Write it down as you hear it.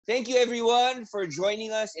Thank you everyone for joining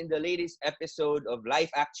us in the latest episode of Life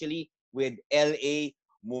Actually with LA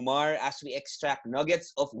Mumar as we extract nuggets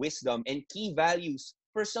of wisdom and key values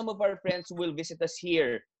for some of our friends who will visit us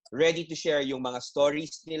here, ready to share yung mga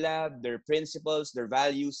stories nila, their principles, their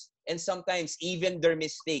values, and sometimes even their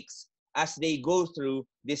mistakes as they go through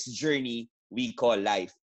this journey we call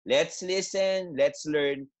life. Let's listen, let's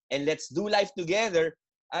learn, and let's do life together.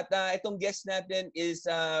 At itong guest natin is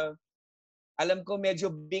alam ko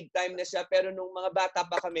medyo big time na siya, pero nung mga bata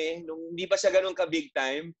pa kami, nung hindi pa siya ganun ka-big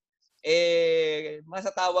time,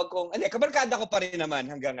 masatawag kong, kabarkada ko pa rin naman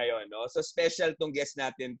hanggang ngayon. No? So special tong guest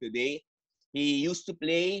natin today. He used to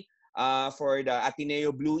play for the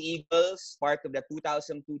Ateneo Blue Eagles, part of the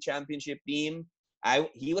 2002 championship team.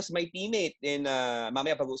 He was my teammate in,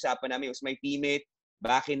 mamaya pag-uusapan namin, he was my teammate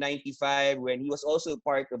back in 95 when he was also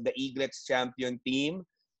part of the Eaglets champion team.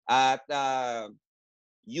 At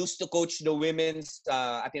used to coach the women's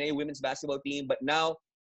Ateneo women's basketball team, but now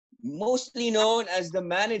mostly known as the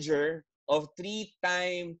manager of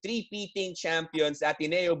three-time three-peating champions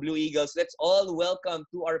Ateneo Blue Eagles. Let's all welcome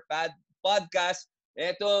to our podcast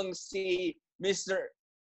etong si Mr.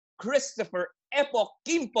 Christopher Epok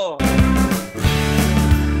Quimpo.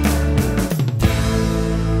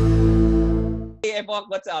 Hey Epok,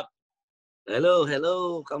 what's up? Hello.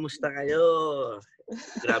 Kamusta kayo?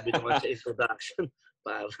 Grabe naman sa introduction.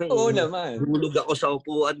 Parang Oo naman. hulog ako sa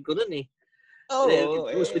upuan ko nun eh. It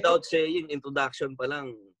goes without saying, introduction pa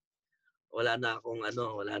lang, wala na akong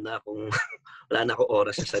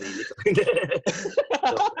oras sa sarili ko.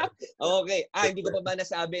 Okay. Hindi ko pa ba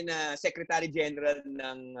nasabi na Secretary General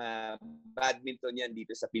ng badminton yan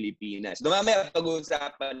dito sa Pilipinas. Mamaya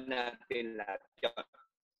pag-uusapan natin lahat.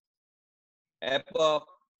 Epok,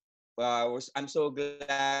 I'm so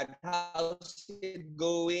glad. How's it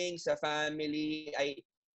going sa family? I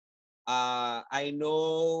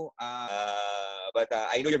know, but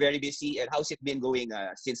I know you're very busy. And how's it been going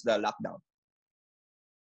since the lockdown?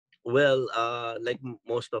 Well, like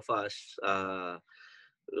most of us,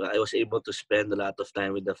 I was able to spend a lot of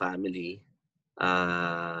time with the family.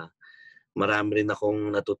 Marami rin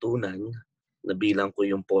akong natutunan. Nabilang ko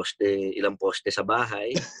yung ilang poste sa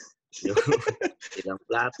bahay. Yung ilang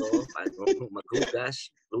plato, paano maghugas,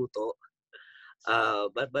 luto.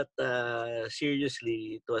 But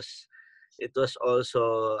seriously, it was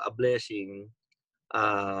also a blessing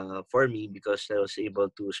for me because I was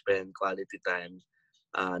able to spend quality time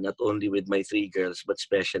not only with my three girls but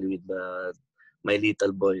especially with my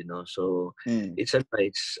little boy. No, so it's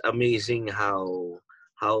amazing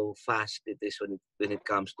how fast it is when it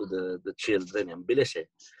comes to the children. Ang bilis eh.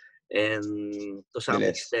 And to some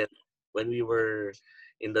extent, when we were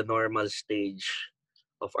in the normal stage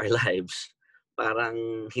of our lives,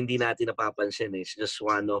 parang hindi natin napapansin. It's just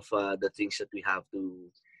one of the things that we have to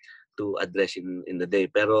address in the day.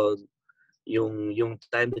 Pero yung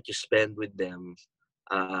time that you spend with them,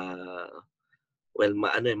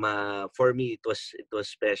 for me it was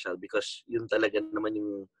special because yun talaga naman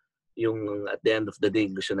yung at the end of the day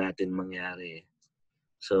gusto natin mangyari.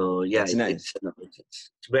 So yeah, nice.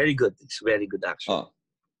 It's very good. It's very good actually.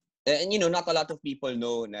 And not a lot of people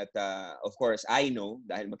know that, of course, I know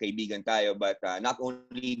dahil magkaibigan tayo, but not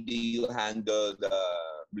only do you handle the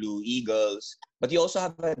Blue Eagles, but you also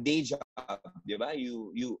have a day job, di ba?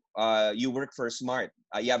 You work for Smart.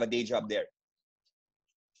 You have a day job there.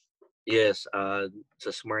 Yes,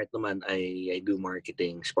 sa Smart naman I do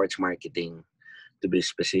marketing, sports marketing to be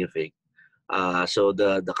specific. So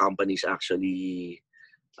the company is actually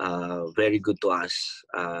very good to us,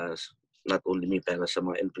 not only me pero sa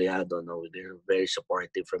mga empleyado. No, they're very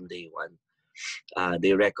supportive from day one.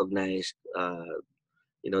 They recognize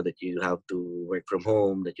that you have to work from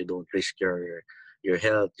home, that you don't risk your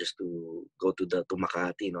health just to go to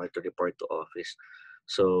Makati or to report to office.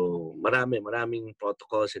 So maraming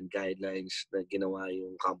protocols and guidelines na ginawa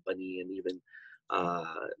yung company, and even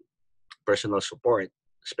personal support,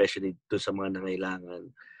 especially to sa mga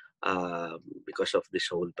nangailangan because of this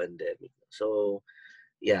whole pandemic. So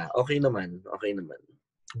yeah, okay naman.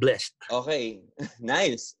 Blessed. Okay,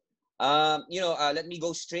 nice. Let me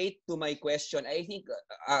go straight to my question. I think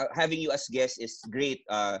having you as guest is great.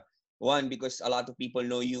 One, because a lot of people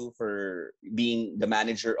know you for being the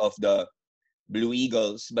manager of the Blue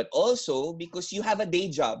Eagles, but also because you have a day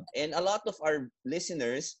job. And a lot of our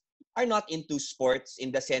listeners are not into sports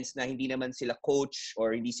in the sense na hindi naman sila coach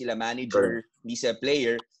or hindi sila manager, hindi sila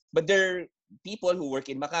player, but they're people who work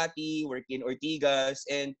in Makati, work in Ortigas,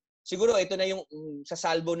 and siguro ito na yung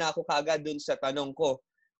sasalbo na ako kagad dun sa tanong ko.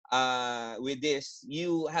 With this,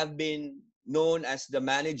 you have been known as the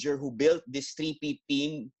manager who built this three-peat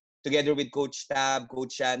team together with Coach Tab,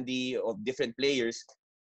 Coach Shandy, of different players.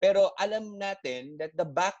 Pero alam natin that the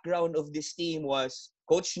background of this team was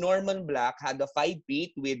Coach Norman Black had a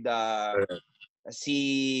 5-peat with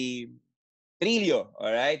si Trillo,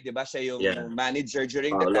 alright? Diba siya yung manager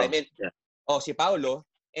during the Paolo. time? And, si Paolo.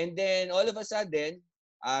 And then all of a sudden,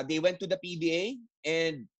 they went to the PBA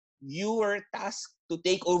and you were tasked to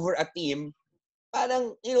take over a team.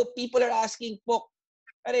 Parang, people are asking, Pok,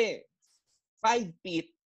 pare, 5-peat,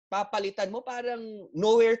 papalitan mo, parang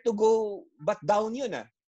nowhere to go but down yun ah.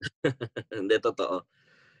 Hindi, totoo.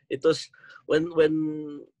 It was,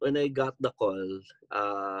 when I got the call,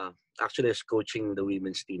 actually I was coaching the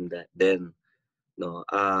women's team then. No,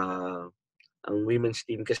 ang women's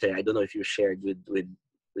team kasi, I don't know if you shared with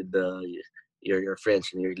your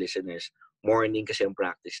friends and your listeners, morning kasi ang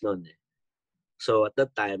practice noon eh. So at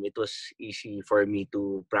that time, it was easy for me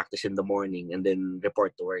to practice in the morning and then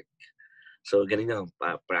report to work. So ganun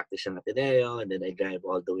practice ng Ateneo, and then I drive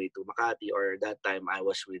all the way to Makati, or that time I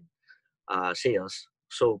was with sales.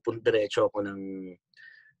 So diretso ako ng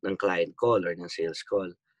client call or ng sales call.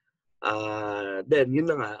 Then yun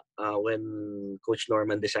na nga, when Coach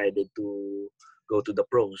Norman decided to go to the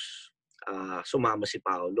pros, sumama si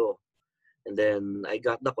Paolo. And then I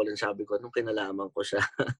got the call and sabi ko, anong kinalaman ko sa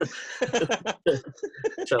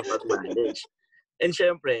sa pag-manage. And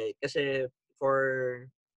syempre, kasi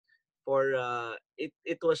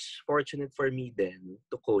it was fortunate for me then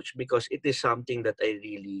to coach because it is something that I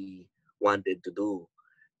really wanted to do.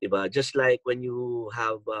 Diba? Just like when you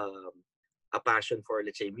have a passion for,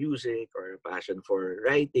 let's say, music or a passion for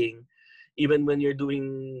writing, even when you're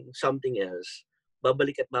doing something else,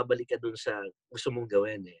 babalik ka dun sa gusto mong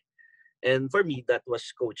gawin eh. And for me, that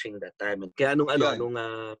was coaching that time. Kaya nung nagkaroon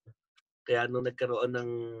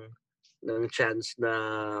ng chance na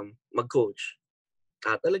mag-coach,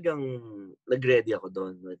 talagang nag-ready ako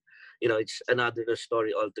doon. It's another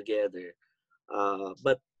story altogether.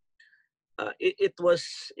 But it was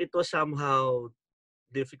somehow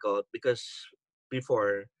difficult because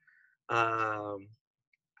before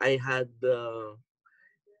I had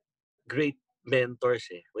great mentors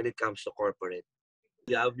when it comes to corporate.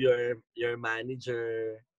 You have your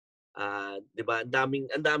manager, 'di ba? Ang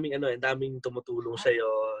daming tumutulong sa iyo.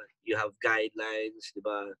 You have guidelines, 'di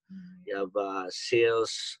ba? You have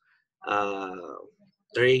sales,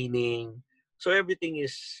 training. So everything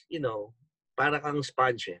is, para kang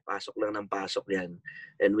sponge pasok lang ng pasok 'yan.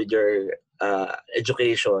 And with your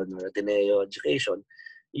education or Ateneo education,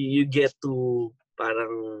 you get to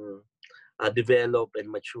parang develop and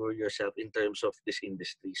mature yourself in terms of this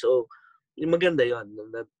industry. So yung maganda yon.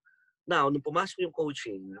 Now, nung pumasok yung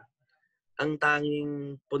coaching, ang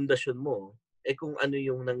tanging pundasyon mo kung ano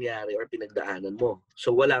yung nangyari or pinagdaanan mo.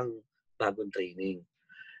 So walang bagong training.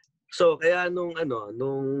 So kaya nung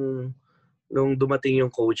dumating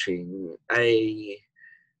yung coaching, I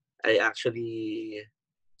actually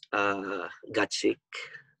got sick.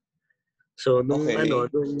 So nung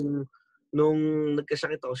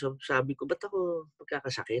nagkasakit ako, sabi ko, ba't ako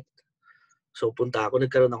magkakasakit? So punta ako,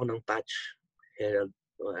 nagkaroon ako ng patch, Herald,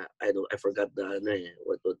 I forgot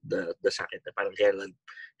what the sakit, parang Herald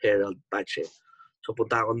patch eh. So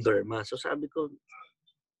punta akong derma. So sabi ko,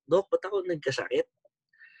 Doc, ba't ako nagkasakit?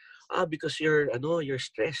 Because you're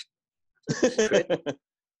stressed.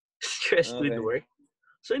 Stressed with work.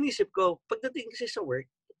 So inisip ko, pagdating kasi sa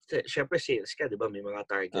work, syempre sales ka, di ba? May mga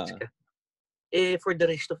targets ka. For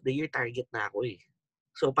the rest of the year, target na ako eh.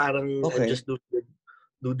 So parang I'm just doing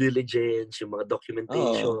due diligence, yung mga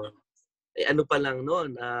documentation. Ano pa lang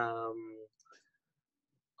noon,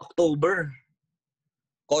 October.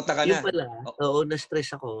 Kota ka na. Yung pala,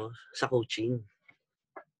 na-stress ako sa coaching.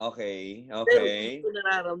 Okay. Pero hindi ko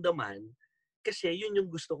nararamdaman kasi yun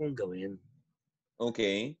yung gusto kong gawin.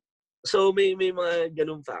 Okay. So may mga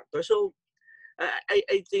ganung factor. So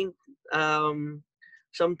I think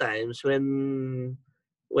sometimes when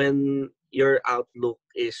your outlook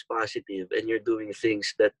is positive and you're doing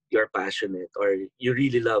things that you're passionate or you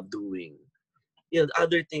really love doing,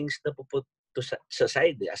 other things na puput to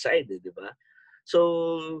aside, di ba?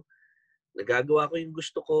 So nagagawa ko yung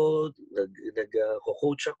gusto ko,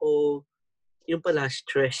 nag-coach ako, yung pala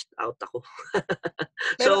stressed out ako.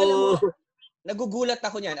 Pero alam mo, nagugulat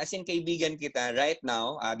ako niyan, as in kaibigan kita right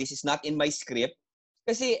now, this is not in my script,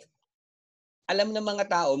 kasi alam ng mga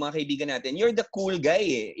tao, mga kaibigan natin, you're the cool guy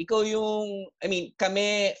eh. Ikaw yung,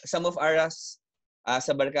 kami, some of us,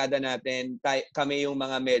 sa barkada natin, kami yung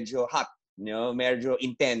mga medyo hot, medyo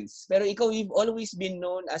intense. Pero ikaw, you've always been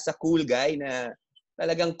known as a cool guy na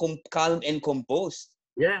talagang calm and composed.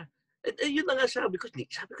 Yeah. Yun na nga sabi ko,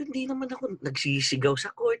 hindi naman ako nagsisigaw sa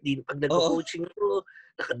court. Pag Oo. nagko-coaching ko,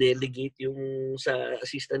 nakadelegate yung sa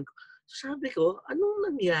assistant ko. So sabi ko, anong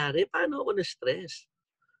nangyari? Paano ako na-stress?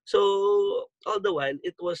 So, all the while,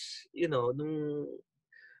 it was, nung,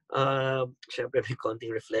 syempre may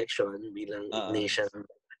konting reflection bilang Oo.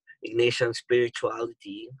 Ignatian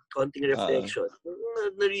spirituality, konting Oo. reflection.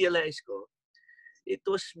 Na-realize ko, it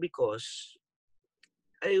was because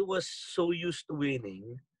I was so used to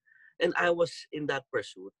winning and I was in that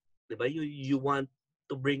pursuit. Diba? You want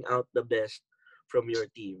to bring out the best from your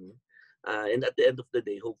team. And at the end of the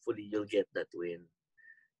day, hopefully you'll get that win.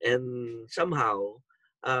 And somehow,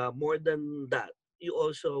 more than that, you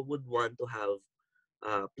also would want to have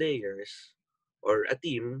players or a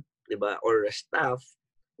team, diba? Or a staff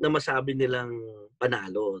na masabi nilang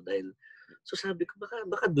panalo. So sabi ko,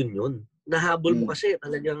 baka dun yun. Nahabol mo Mm. kasi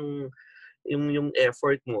talagang yung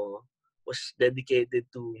effort mo was dedicated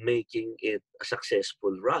to making it a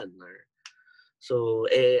successful run. So,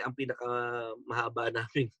 ang pinaka mahaba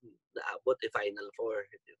namin naabot Final Four,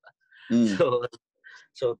 di ba? Mm.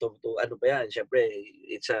 So to ano pa yan, syempre,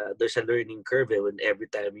 there's a learning curve when every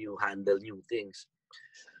time you handle new things.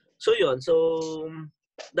 So yun,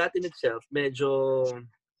 that in itself, medyo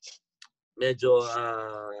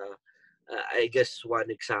I guess one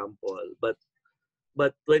example. But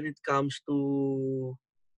when it comes to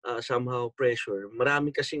somehow pressure,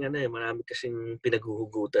 marami kasing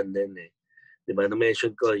pinaghuhugutan din eh. 'Di ba?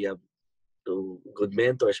 Na-mention ko, you have good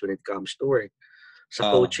mentors when it comes to work. Sa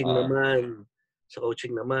coaching naman,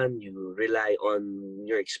 you rely on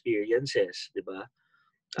your experiences, 'di ba?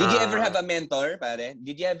 Did you ever have a mentor, pare?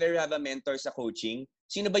 Did you ever have a mentor sa coaching?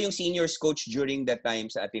 Sino ba yung seniors coach during that time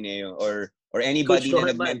sa Ateneo or Coach anybody na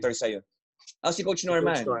Norman. nag-mentor sa'yo? Oh, si Coach Si Coach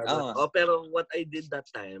Norman. Norman. Oh. Pero what I did that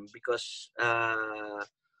time, because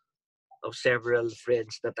of several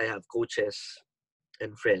friends that I have, coaches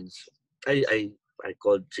and friends, I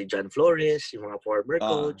called si John Flores, yung mga former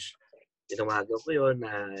coach. Tinawagan ko yun.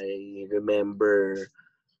 I remember,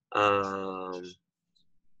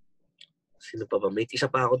 sino pa ba? May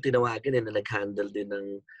isa pa akong tinawagan na nag-handle din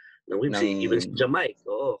ng women's. Even si Jamaica.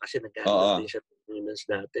 Oo, kasi nag-handle din siya ng women's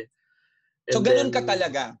dati. So, ganun ka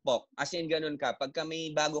talaga, Pok? As in, ganun ka. Pagka may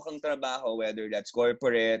bago kang trabaho, whether that's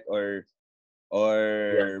corporate or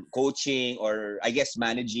coaching or, I guess,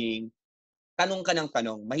 managing, tanong ka ng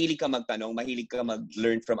tanong. Mahilig ka magtanong. Mahilig ka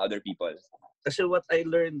mag-learn from other people. Kasi what I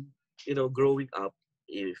learned, growing up,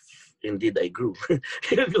 if indeed I grew,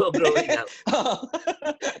 growing up,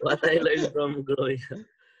 what I learned from growing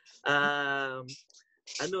up,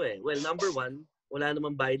 well, number one, wala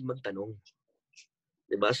namang bayad magtanong.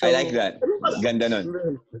 Diba? So, I like that. Ganda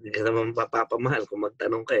nun. Hindi ka naman papapamahal kung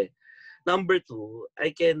magtanong ka eh. Number two,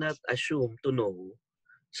 I cannot assume to know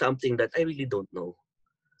something that I really don't know.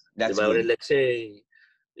 That's diba? good. Let's say,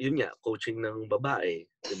 yun nga, coaching ng babae.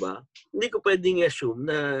 Diba? Hindi ko pwedeng assume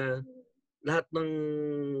na lahat ng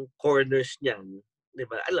corners niyan,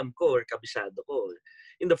 diba? Alam ko or kabisado ko.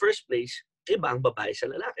 In the first place, iba ang babae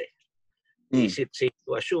sa lalaki. Is it safe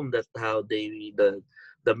to assume that how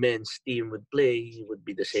the men's team would play would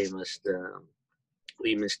be the same as the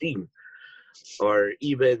women's team? Or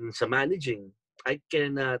even sa managing, I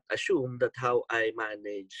cannot assume that how I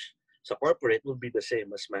manage sa corporate will be the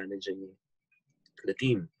same as managing the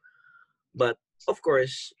team. But of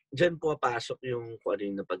course, dyan pumapasok yung kung ano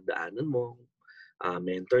yung napagdaanan mo,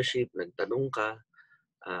 mentorship, nagtanong ka,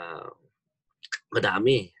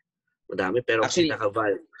 madami. Pero actually,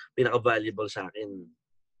 pinaka-valuable sa akin,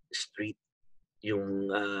 street.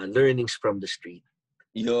 Yung learnings from the street.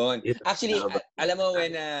 Yun. Actually, alam mo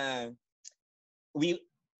when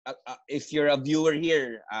if you're a viewer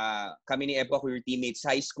here, kami ni Epok, we were teammates,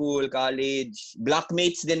 high school, college,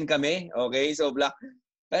 blockmates din kami. Okay? So,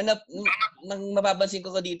 mapapansin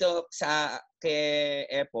ko dito kay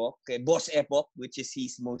Epok, kay Boss Epok, which is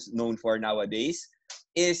he's most known for nowadays,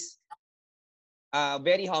 is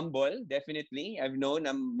very humble, definitely. I've known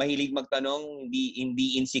na mahilig magtanong,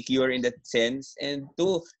 hindi insecure in that sense. And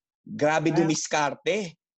two, grabe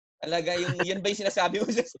dumiskarte. Talaga yan ba yung sinasabi mo?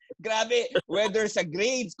 Grabe, whether sa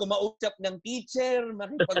grades, kumausap ng teacher,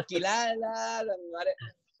 makipagkilala,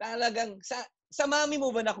 talagang, sa mami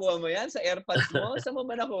mo ba nakuha mo yan? Sa airpads mo? Saan mo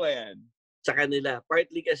ba nakuha yan? Sa kanila.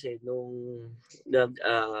 Partly kasi nung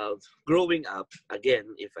growing up, again,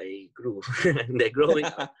 if I grew, growing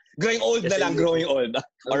up. Growing old na lang, growing old.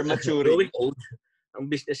 Or maturing. Growing old.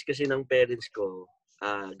 Ang business kasi ng parents ko,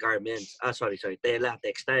 garments. Tela,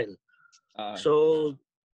 textile. So,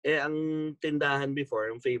 ang tindahan before,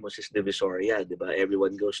 ang famous is Divisoria, di ba?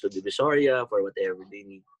 Everyone goes to Divisoria for whatever they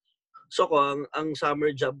need. So, ang summer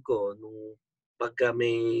job ko, nung pagka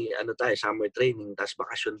may summer training, tas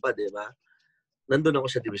bakasyon pa, di ba? Nandun ako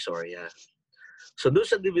sa Divisoria. So doon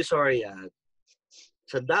sa Divisoria,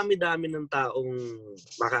 sa dami-dami ng taong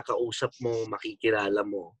makakausap mo, makikilala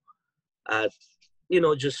mo, at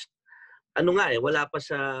just wala pa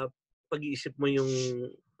sa pag-iisip mo yung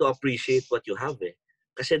to appreciate what you have eh.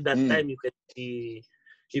 Kasi that time you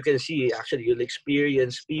can see actually you'll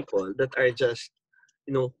experience people that are just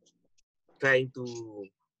trying to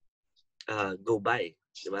go by,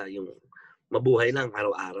 di ba? Yung mabuhay lang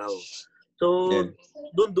araw-araw. So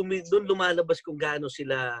doon lumalabas kung gaano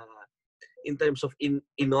sila in terms of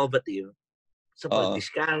innovative sa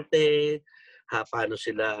pagdiskarte, paano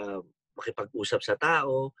sila makipag-usap sa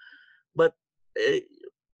tao. But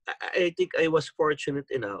I think I was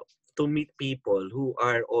fortunate enough to meet people who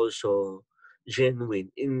are also genuine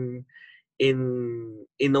in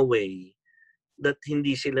a way that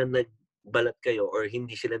hindi sila nagbalat kayo or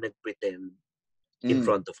hindi sila nagpretend in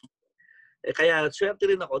front of you. Kaya swerte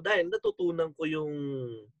rin ako dahil natutunan ko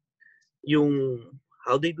yung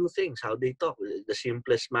how they do things, how they talk, the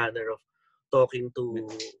simplest manner of talking to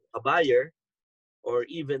a buyer or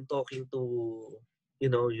even talking to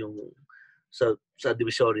yung sa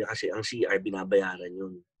Divisoria kasi ang CR binabayaran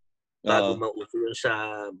yun. Bago mauso yun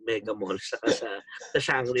sa Mega Mall sa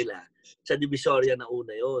Shangri-La. Sa Divisoria na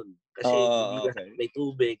una yun. Kasi hindi may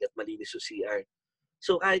tubig at malinis yung CR.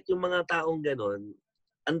 So kahit yung mga taong ganon,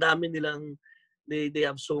 ang dami nilang, they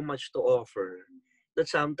have so much to offer that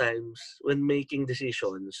sometimes when making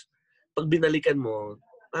decisions, pag binalikan mo,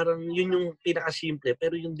 parang yun yung pinakasimple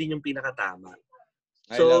pero yun din yung pinakatama.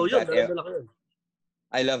 So yun, naradala ko yun.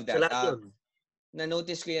 I love that. Yun.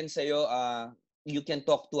 Na-notice ko yan sa'yo, you can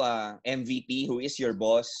talk to a MVP who is your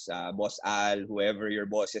boss, Boss Al, whoever your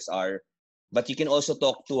bosses are. But you can also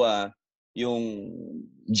talk to yung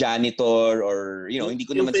janitor or, hindi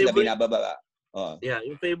ko naman sila binababa. Yeah,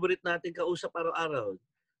 yung favorite natin kausap araw-araw.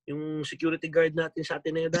 Yung security guard natin sa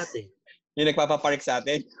Ateneo dati. Yung nagpapapark sa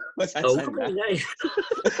atin?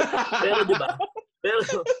 Pero di ba? Pero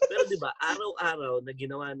di ba, araw-araw na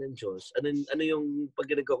ginawa ng Diyos, ano yung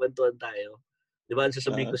pag nagkukwentuhan tayo? Di ba,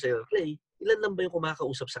 sasabihin ko sa'yo, Clay, ilan lang ba yung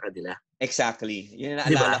kumakausap sa kanila? Exactly. Yun yung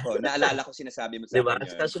naalala ko. Naalala ko sinasabi mo sa diba?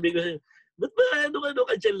 akin yun. Sasabihin ko sa'yo, ba't ba ano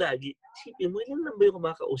ka dyan lagi? Sipin mo, ilan lang ba yung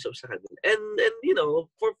kumakausap sa kanila? And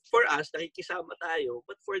for us, nakikisama tayo,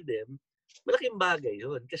 but for them, malaking bagay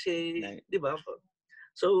yun. Kasi, di ba?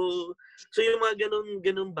 So yung mga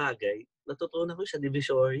ganun bagay, natutunan ko sa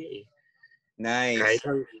Divisoria eh. Nice. Kahit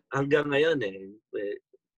hanggang ngayon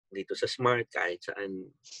dito sa Smart, kahit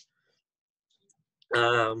saan.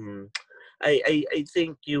 I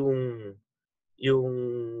think yung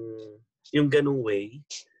ganung way,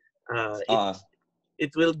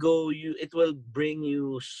 it will bring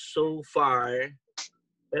you so far,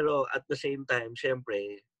 pero at the same time,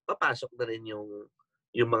 syempre, papasok na rin yung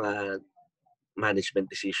mga management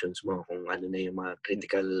decisions mo kung ano na yung mga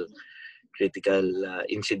critical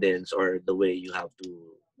incidents or the way you have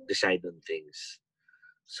to decide on things.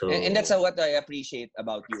 So and that's what I appreciate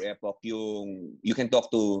about you, Epok. You can talk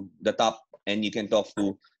to the top and you can talk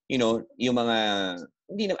to yung mga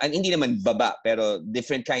hindi naman baba pero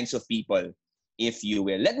different kinds of people, if you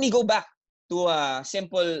will. Let me go back to a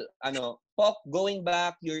simple Pok, going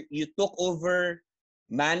back, you took over,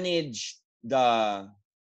 managed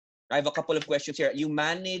I have a couple of questions here. You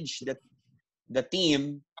managed the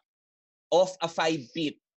team of a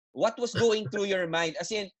 5-peat. What was going through your mind? As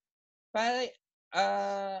in,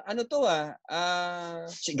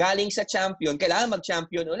 galing sa champion, kailangan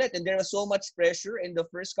mag-champion ulit. And there was so much pressure in the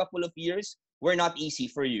first couple of years were not easy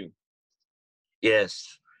for you. Yes.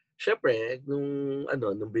 Syempre, nung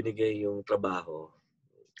binigay yung trabaho,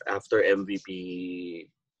 after MVP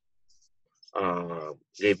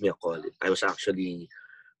gave me a call, I was actually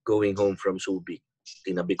going home from Subic.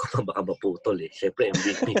 Tinabi ko pa baka maputol eh. Syempre,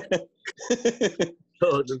 MVP.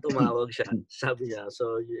 So, nung tumawag siya, sabi niya,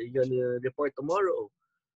 so, you're gonna report tomorrow.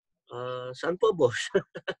 Saan po, boss?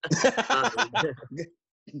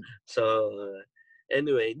 So,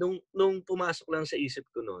 anyway, nung pumasok lang sa isip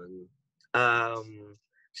ko noon,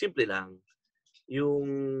 simple lang.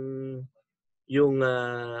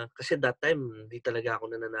 Kasi that time, hindi talaga ako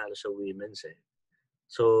nananalo sa women's eh.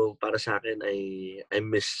 So, para sa akin, I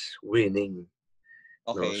miss winning.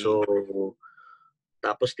 Okay. No? So,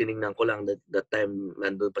 tapos tiningnan ko lang that time,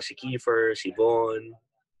 nandun pa si Kiefer, si Von,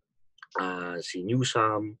 si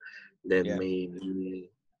Newsam, then may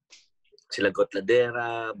sila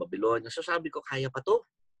Gotladera, Babylonia. So, sabi ko, kaya pa to.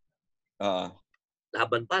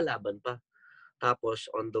 Laban pa.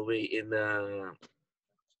 Tapos, on the way in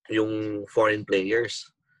yung foreign players.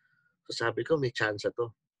 So, sabi ko, may chance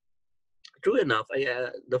to. true enough,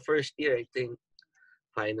 the first year, I think,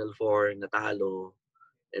 Final Four, natalo,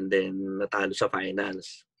 and then natalo sa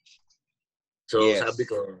finals. So Yes. sabi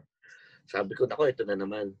ko, nako, ito na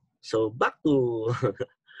naman. So back to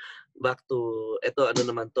ito, ano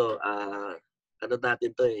naman to, ano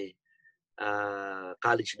natin to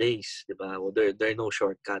college days, di ba? There are no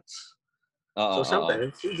shortcuts. Oo, So oo.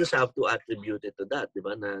 sometimes you just have to attribute it to that, di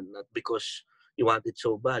ba? Not because you want it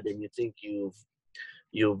so bad and you think you've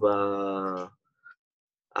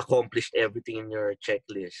accomplished everything in your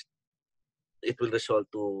checklist, it will result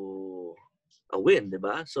to a win, di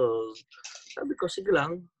ba? So sabi ko, sige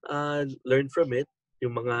lang, learn from it.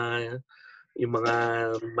 Yung mga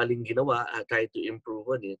maling ginawa, try to improve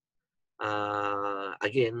on it.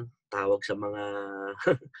 Again, tawag sa mga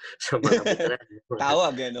sa mga veteran.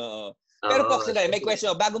 Tawag, ano. Pero Oo, Pox, may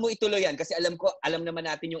question. Bago mo ituloy yan, kasi alam naman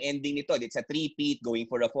natin yung ending nito. It's a 3-peat, going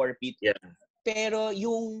for a 4-peat. yeah. Pero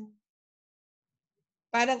yung,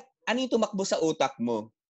 parang, ano yung tumakbo sa utak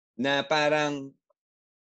mo? Na parang,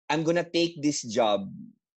 I'm gonna take this job.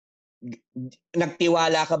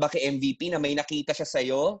 Nagtiwala ka ba kay MVP na may nakita siya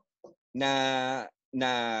sa'yo na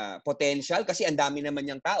potential? Kasi ang dami naman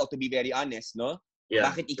niyang tao, to be very honest, no? Yeah,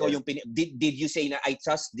 Bakit ikaw yung did you say na I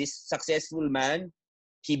trust this successful man?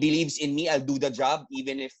 He believes in me, I'll do the job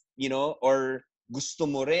even if, or gusto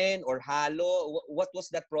mo rin or halo? What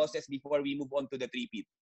was that process before we move on to the 3-peat?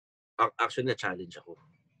 Actually, na-challenge ako.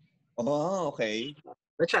 Oh, okay.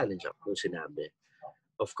 Na-challenge ako kung sinabi.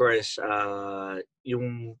 Of course,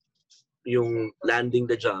 yung landing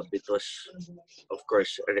the job, it was, of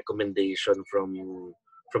course, a recommendation from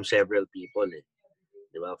several people.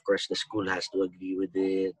 Diba? Of course, the school has to agree with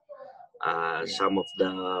it. Some of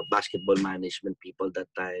the basketball management people that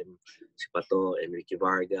time, si Pato, Enrique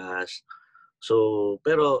Vargas. So,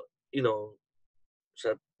 pero,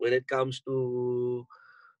 when it comes to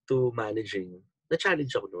managing,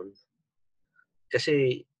 na-challenge ako nun.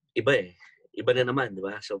 Kasi, iba Iba na naman, di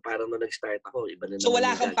ba? So, parang nung nag-start ako, iba na So naman wala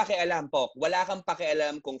yung kang pakialam, Pok. Wala kang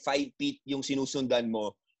pakialam kung 5-peat yung sinusundan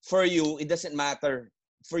mo. For you, it doesn't matter.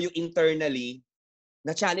 For you internally,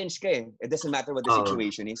 na-challenge ka eh. It doesn't matter what the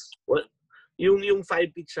situation is. Well, yung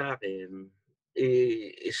 5-peat sa akin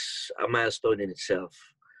is a milestone in itself.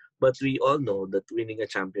 But we all know that winning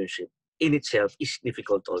a championship in itself is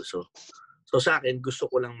difficult also. So sa akin,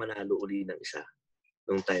 gusto ko lang manalo uli ng isa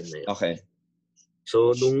nung time na yun. Okay.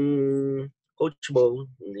 So nung Coach Bo,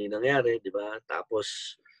 hindi nangyari, di ba?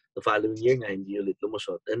 Tapos the following year nga, hindi ulit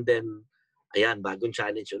lumusot. And then, ayan, bagong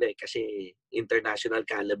challenge ulit kasi international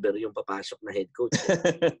caliber yung papasok na head coach.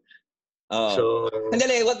 So,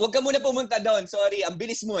 sandali, wag ka muna pumunta doon. Sorry, ang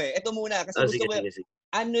bilis mo eh. Ito muna kasi gusto mo. Sige.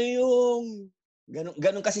 Ano yung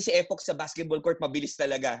ganun kasi si Epok sa basketball court, mabilis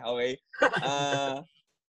talaga, okay?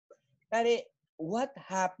 Pare, what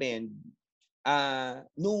happened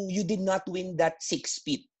nung you did not win that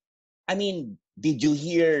 6-peat? I mean, did you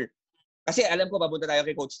hear? Kasi alam ko papunta tayo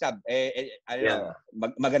kay Coach Tab.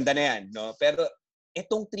 Maganda na yan, no? Pero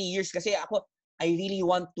etong 3 years kasi ako, I really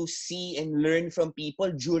want to see and learn from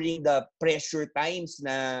people during the pressure times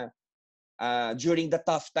na during the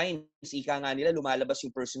tough times, ika nga nila, lumalabas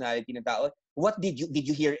yung personality ng tao. What did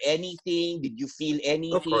you hear anything? Did you feel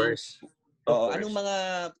anything? Of course. Anong mga,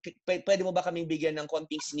 pwede mo ba kaming bigyan ng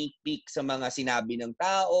konting sneak peek sa mga sinabi ng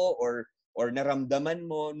tao or naramdaman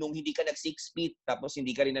mo nung hindi ka nag-6-peat tapos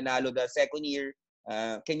hindi ka rin nanalo the second year?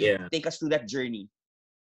 Can you take us through that journey?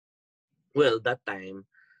 Well, that time,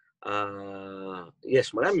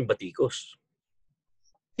 yes, maraming batikos.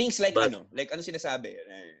 Things like ano? Like ano sinasabi?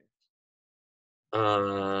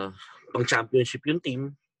 Pang championship yung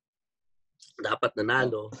team, dapat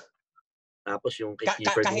nanalo. Tapos yung kay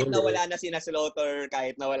Kiefer kahit na wala na si Slaughter,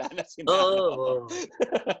 kahit na wala na si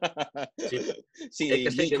si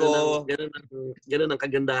kasi Vico. Ganun ang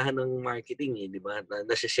kagandahan ng marketing di ba?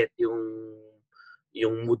 Nasiset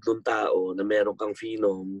yung mood ng tao na meron kang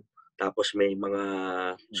phenom, tapos may mga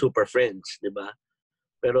super friends, di ba?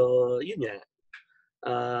 Pero yun nga,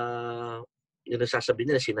 yun ang sasabihin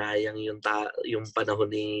nila, sinayang yung panahon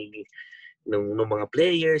ng mga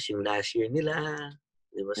players, yung last year nila.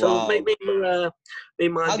 Diba? So Wow. may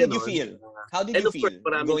mga How did you feel? How did you feel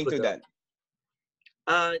going through that?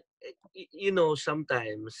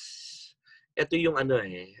 Sometimes ito yung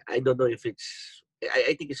I don't know if it's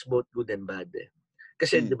I think it's both good and bad.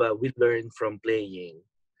 Kasi 'di ba, we learn from playing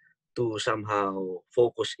to somehow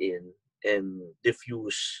focus in and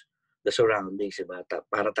diffuse the surroundings, diba?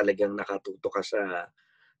 Para talagang nakatuto ka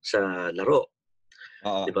sa laro.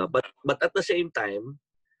 Diba? But at the same time,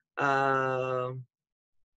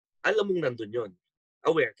 alam mong nandun yun.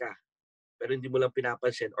 Aware ka. Pero hindi mo lang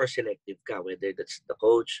pinapansin or selective ka, whether that's the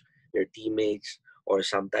coach, your teammates, or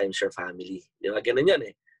sometimes your family. Di ba? Ganun yan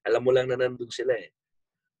eh. Alam mo lang na nandun sila eh.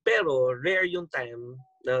 Pero rare yung time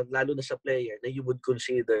na lalo na sa player na you would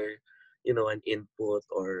consider, an input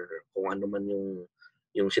or kung ano man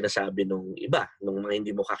yung sinasabi nung iba, nung mga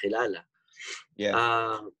hindi mo kakilala.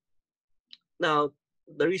 Yeah. Now,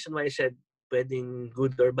 the reason why I said pwedeng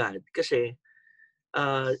good or bad kasi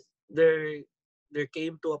there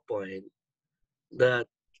came to a point that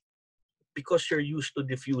because you're used to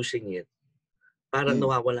diffusing it, parang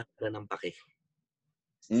nawawala ka na ng pake.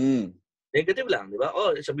 Negative lang, di ba?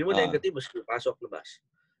 Oh, sabi mo negative, pasok, labas.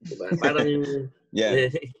 Di ba? Parang, yeah.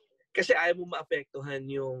 Kasi ayaw mo maapektuhan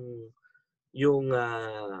yung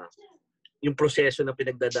proseso na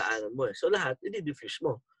pinagdadaanan mo. So lahat, i-diffuse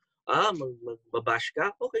mo. Magbabash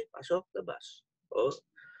ka? Okay, pasok, labas. Oh.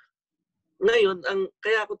 Ngayon,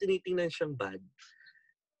 kaya ako tinitingnan siyang bad,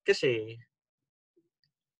 kasi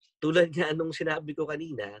tulad nga nung sinabi ko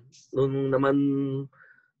kanina,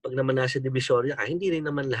 pag naman nasa Divisoria ka, hindi rin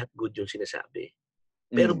naman lahat good yung sinasabi.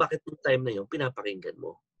 Pero bakit nung time na yun, pinapakinggan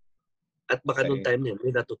mo? At baka nung time na yun, may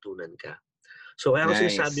natutunan ka. So kaya ako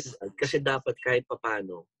sinasabi, kasi dapat kahit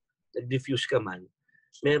papano, nag-diffuse ka man,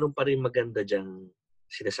 meron pa rin maganda dyang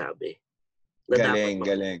sinasabi. Galing.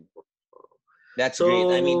 That's great.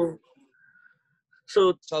 I mean,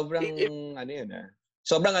 sobrang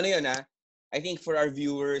ano yun I think for our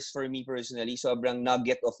viewers, for me personally, sobrang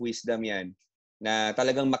nugget of wisdom yan. Na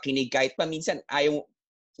talagang makinig kahit pa minsan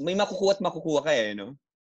may makukuha at makukuha ka eh, no?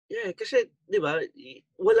 Yeah, kasi, di ba,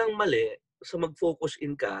 walang mali sa mag-focus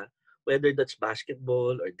in ka, whether that's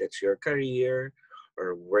basketball or that's your career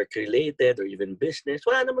or work-related or even business,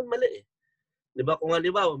 wala naman mali eh. Di ba, kung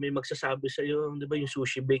halimbawa may magsasabi sa'yo, di ba, yung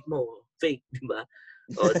sushi bake mo, fake, di ba?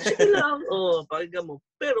 Sige lang, pakinggan mo.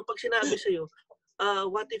 Pero pag sinabi sa'yo,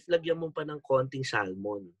 what if lagyan mo pa ng konting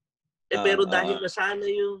salmon? Pero dahil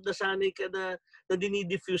nasanay ka na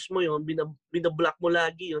dinidifuse mo yun, binablock mo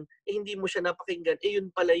lagi yun, hindi mo siya napakinggan,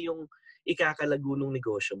 yun pala yung ikakalago ng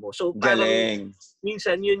negosyo mo. So parang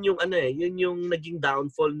minsan yun yung yun yung naging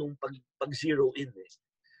downfall nung pag zero in eh.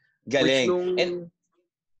 Galing.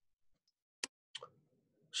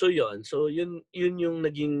 So yun yung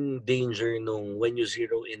naging danger nung when you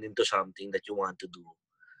zero in into something that you want to do.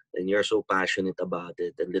 And you're so passionate about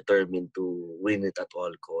it and determined to win it at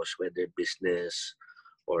all costs, whether business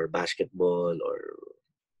or basketball or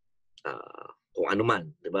kung ano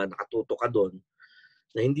man, di ba? Nakatuto ka doon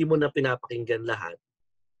na hindi mo na pinapakinggan lahat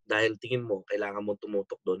dahil tingin mo kailangan mo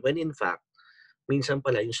tumutok doon. When in fact, minsan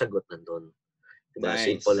pala yung sagot nandun. Diba?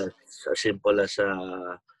 Nice. Simple as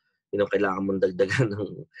kailangan mong dagdagan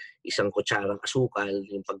ng isang kutsarang asukal,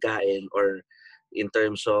 yung pagkain, or in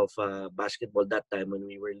terms of basketball that time when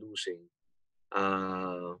we were losing,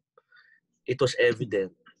 it was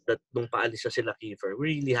evident that nung paalis na sila Kiefer,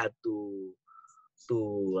 we really had to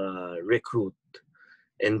recruit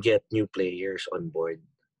and get new players on board.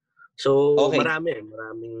 So maraming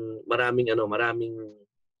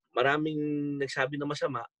nagsabi na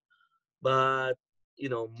masama, but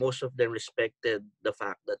most of them respected the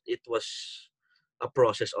fact that it was a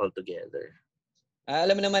process altogether.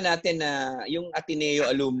 Alam naman natin na yung Ateneo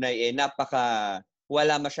alumni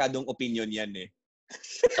wala masyadong opinion yan eh.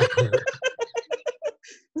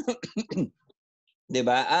 'Di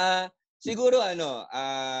ba? Siguro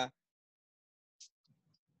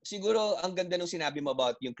siguro ang ganda nung sinabi mo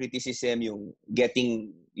about yung criticism, yung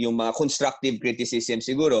getting yung mga constructive criticism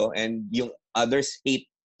siguro, and yung others hate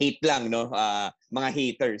lang, no? Mga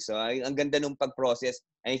haters. So ang ganda nung pag-process.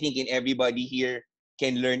 I think everybody here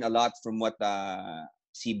can learn a lot from what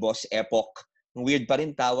si Boss Epok. Weird pa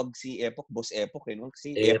rin tawag si Epok, Boss Epok eh, no?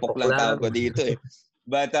 Kasi Epok lang tawag ko dito eh.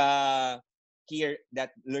 But here,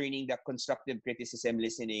 that learning, that constructive criticism,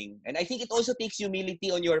 listening, and I think it also takes humility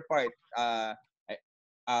on your part.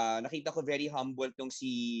 Nakita ko very humble tong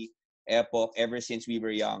si Epok ever since we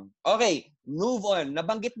were young. Okay, move on.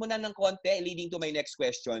 Nabanggit mo na ng konti, leading to my next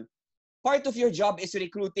question. Part of your job is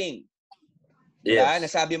recruiting. Yes. Diba?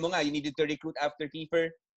 Nasabi mo nga, you needed to recruit after Kiefer.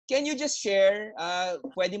 Can you just share,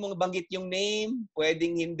 pwede mong banggit yung name,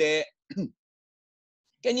 pwedeng hindi.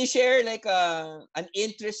 Can you share like an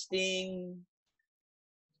interesting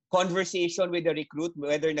conversation with the recruit,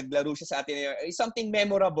 whether naglaro siya sa atin, something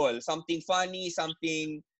memorable, something funny,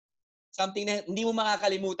 something na hindi mo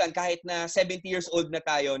makakalimutan kahit na 70 years old na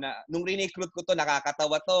tayo, na nung re-recruit ko to,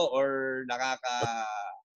 nakakatawa to or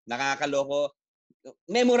nakakaloko.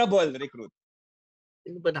 Memorable recruit.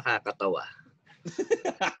 Ano ba nakakatawa?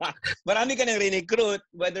 Marami ka nang re-recruit,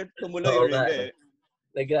 whether tumuloy or hindi.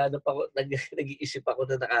 Nag-iisip ako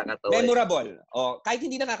na nakakatawa. Memorable. Kahit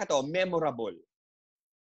hindi nakakatawa, memorable.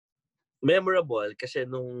 memorable kasi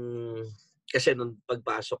nung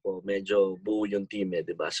pagpasok ko, medyo buo yung team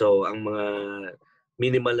di ba? So, ang mga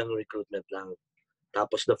minimal lang recruitment lang.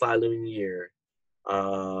 Tapos the following year,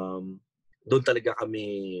 doon talaga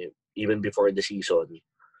kami, even before the season,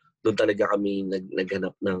 doon talaga kami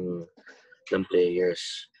naghanap ng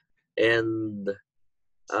players. And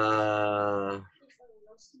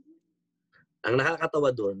ang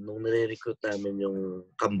nakakatawa doon, nung nire-recruit namin yung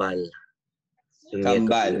Kambal. Yung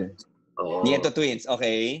Kambal. Nieto Oo. Twins,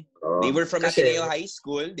 okay. They were from Kasi, Ateneo High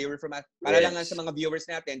School. They were from, para lang sa mga viewers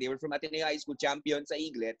natin, they were from Ateneo High School, champion sa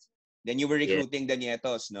Eaglets. Then you were recruiting the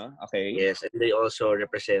Nietos, no? Okay. Yes, and they also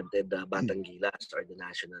represented the Batang Gilas or the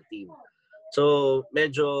national team. So,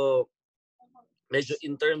 medyo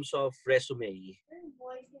in terms of resume,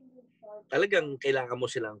 talagang kailangan mo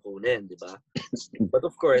silang kunin, di ba? But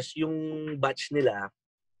of course, yung batch nila,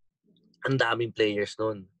 ang daming players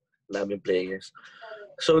nun. Ang daming players.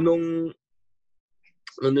 So, nung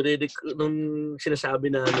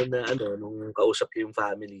sinasabi namin na nung kausap ko yung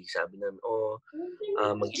family, sabi namin,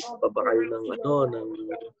 mag-isip pa ba kayo ng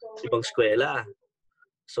ibang eskwela?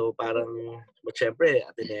 So parang, but syempre,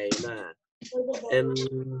 Ateneo na.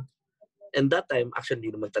 And that time, actually,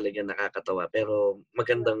 hindi naman talaga nakakatawa, pero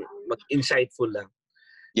insightful lang.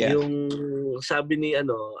 Yeah. Yung sabi ni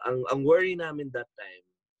ang worry namin that time,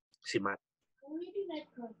 si Matt.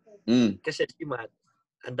 Kasi si Matt,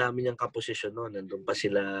 ang dami niyang kaposisyon noon. Nandun pa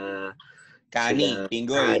sila Kani,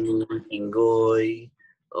 Pinggoy,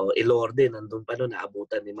 Ilorde, nandun pa noon.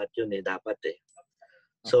 Naabutan ni Matt yun dapat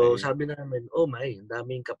So sabi namin, ang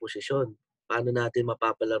daming kaposisyon. Paano natin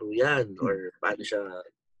mapapalaro yan? Or paano siya...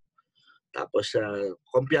 Tapos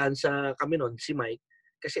kumpiyansa kami noon, si Mike,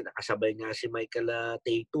 kasi nakasabay nga si Michael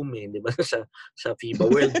Tatum di ba? sa FIBA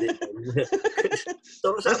World.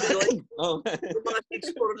 So sabi ko, yung mga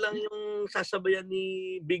 6'4" lang yung sasabayan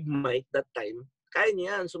ni Big Mike that time, kaya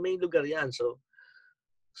niya yan. So may lugar yan. So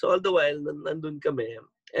all the while, nandun kami.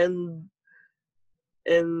 And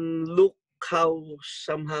look how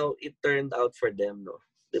somehow it turned out for them, no?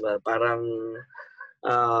 Diba? Parang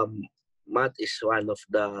Matt is one of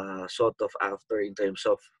the sought of after in terms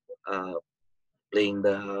of playing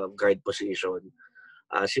the guard position.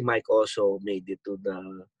 Si Mike also made it to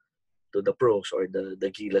the pros or the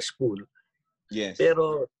Gilas pool. Yes.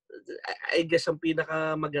 Pero I guess ang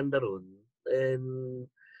pinakamaganda ron, and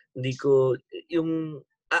hindi ko yung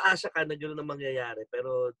aasa ka na gano'n ang mangyayari,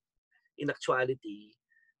 pero in actuality,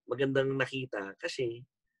 magandang nakita kasi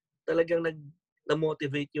talagang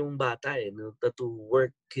na-motivate yung bata to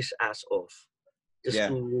work his ass off just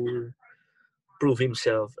to prove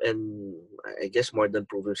himself, and I guess more than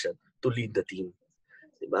prove himself, to lead the team.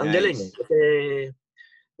 Diba? Ang galing kasi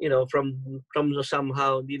from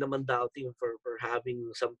somehow hindi naman doubting for having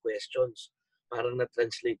some questions, parang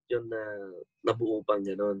na-translate yun na nabuo pang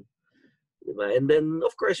gano'n. Diba? And then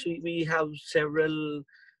of course we have several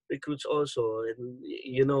recruits also, and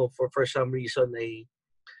for some reason may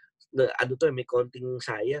konting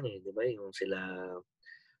sayang di ba? Yung sila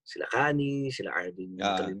Kani, sila Arvin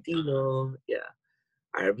Tolentino. Yeah.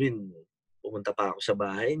 Arvin, pumunta pa ako sa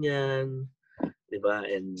bahay niyan, di ba?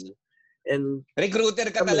 And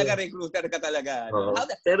recruiter ka talaga. No?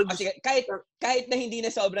 Pero kahit na hindi na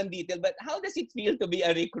sobrang detail, but how does it feel to be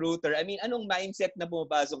a recruiter? I mean, anong mindset na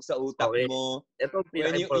pumapasok sa utak mo? Ito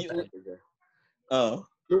pinaka-importante.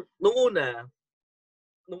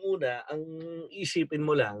 Nung una, ang isipin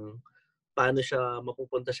mo lang, paano siya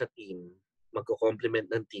mapupunta sa team, magko-complement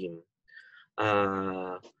ng team,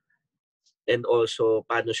 and also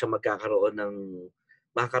paano siya magkakaroon ng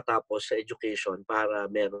makakatapos sa education para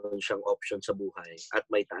meron siyang option sa buhay at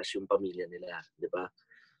may taas yung pamilya nila, di ba?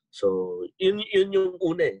 So, yun yung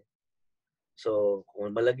una So,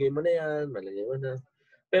 kung malagay mo na yan, malagay mo na.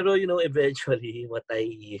 Pero, eventually, what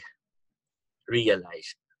I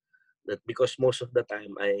realized, that because most of the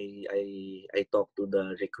time I talk to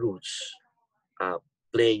the recruits,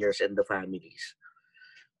 players, and the families,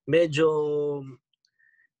 medyo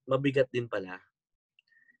mabigat din pala.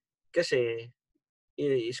 Kasi,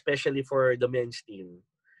 especially for the men's team,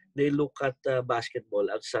 they look at basketball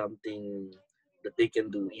as something that they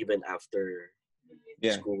can do even after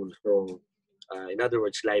school. So, in other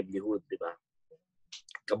words, livelihood, di ba?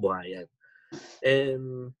 Kabuhayan.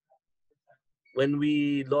 And when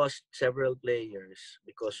we lost several players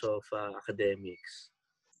because of academics,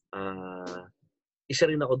 isa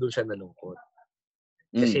rin ako dun sa nalungkot.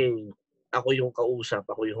 Kasi ako yung kausap,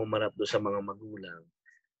 ako yung humarap doon sa mga magulang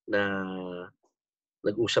na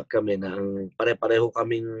nag-usap kami na ang pare-pareho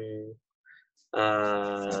kaming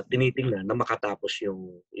tinitingnan na makatapos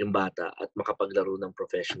yung bata at makapaglaro ng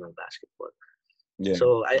professional basketball. Yeah.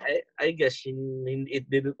 So I guess it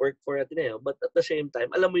didn't work for Ateneo, but at the same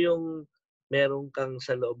time, alam mo yung meron kang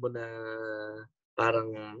sa loob mo na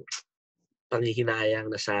parang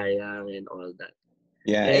panghihinayang na sayang and all that.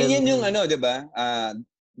 Yeah. And yan yung 'di ba?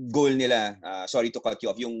 Goal nila. Sorry to cut you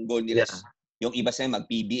off. Yung goal nila, yeah. yung iba sa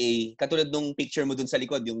mag-PBA. Katulad nung picture mo dun sa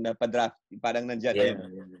likod, yung napadraft, parang nandiyan. Yeah.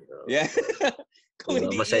 Yeah. Kung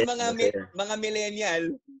hindi Masaya, yung mga millennial,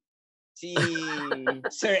 si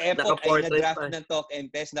Sir Epok ay naka-portrait na-draft pa. ng Talk and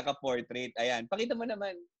Test, naka-portrait. Ayan. Pakita mo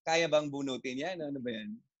naman, kaya bang bunutin yan? Ano ba yan?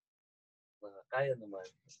 Kaya naman.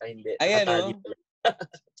 Ay, hindi. Ayan, Nakatali no?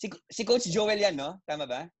 Si Coach Joel yan, no? Tama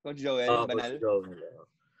ba? Coach Joel Banal? Coach Joel.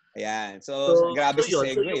 Ayan. So grabe si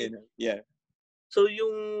segue. Yeah. So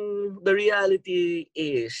the reality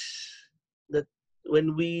is that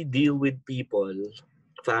when we deal with people,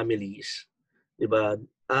 families, diba,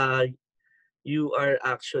 you are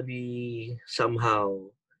actually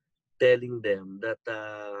somehow telling them that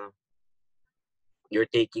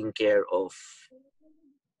you're taking care of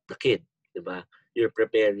the kid, diba? You're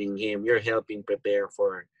preparing him, you're helping prepare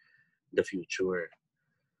for the future.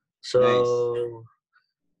 So, nice.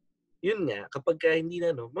 Yun nga, kapag hindi na,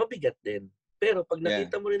 mabigat din. Pero pag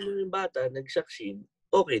nakita mo rin yung bata, nag-succeed,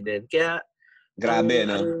 okay din. Kaya, grabe,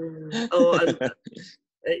 no?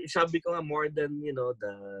 sabi ko nga, more than,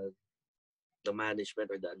 the management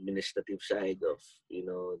or the administrative side of, the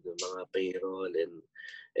mga payroll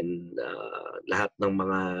and lahat ng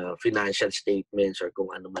mga financial statements or kung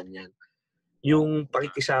ano man yan. Yung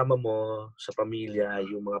pakikisama mo sa pamilya,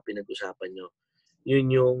 yung mga pinag-usapan nyo,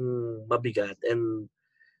 yun yung mabigat. And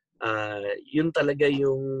yun talaga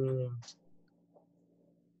yung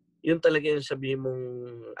sabihin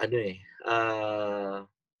mong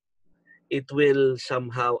it will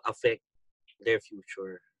somehow affect their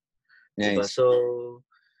future. Nice. Diba? So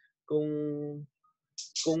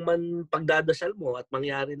kung man pagdadasal mo at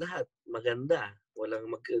mangyari lahat maganda,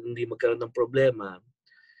 hindi magkaroon ng problema,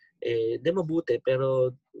 di mabuti,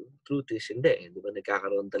 pero truth is hindi, di ba,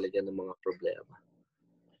 nagkakaroon talaga ng mga problema.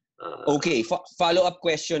 Okay, follow-up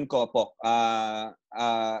question ko po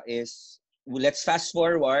is, let's fast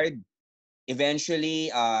forward.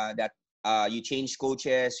 Eventually, that you change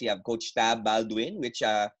coaches. You have Coach Tab Baldwin, which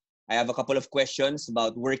I have a couple of questions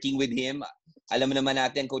about working with him. Alam naman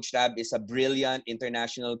natin, Coach Tab is a brilliant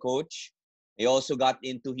international coach. He also got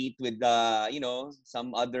into heat with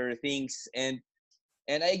some other things, and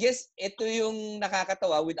I guess ito yung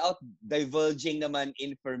nakakatawa without divulging naman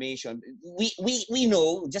information. We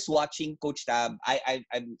know, just watching Coach Tab, I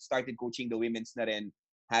started coaching the women's na rin,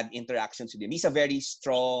 had interactions with him. He's a very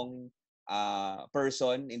strong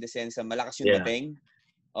person in the sense na malakas yung dating.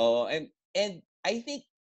 And I think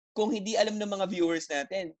kung hindi alam ng mga viewers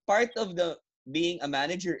natin, part of the being a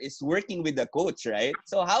manager is working with the coach, right?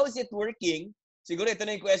 So how is it working? Siguro ito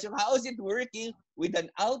na yung question. How is it working with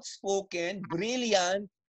an outspoken, brilliant,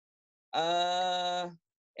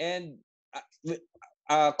 and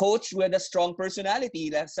coach with a strong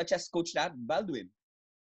personality such as Coach Tab Baldwin?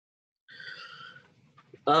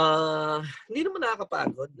 Hindi naman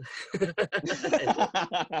nakakapagod.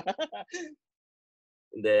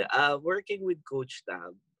 Hindi. Working with Coach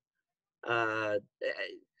Tab,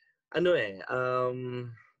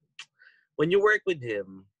 when you work with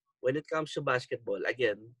him, when it comes to basketball,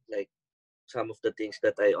 again, like some of the things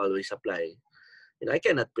that I always apply, I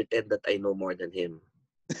cannot pretend that I know more than him.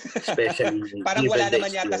 Especially parang given wala the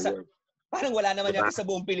naman yata diba? Yata sa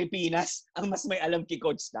buong Pilipinas ang mas may alam kay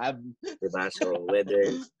Coach Tab. Diba? So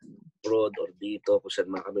whether abroad or dito, kung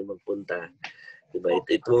saan man kami magpunta, diba?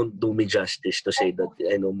 It won't do me justice to say that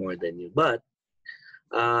I know more than you. But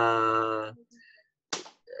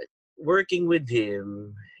working with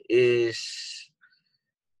him is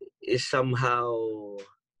somehow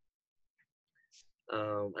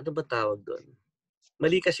ano ba tawag doon?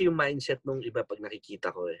 Mali kasi yung mindset nung iba pag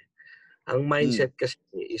nakikita ko eh. Ang mindset kasi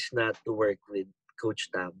is not to work with Coach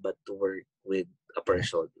Tab but to work with a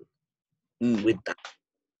person. With Tab.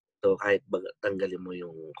 So kahit tanggalin mo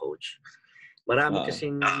yung coach. Marami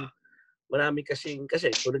kasing kasi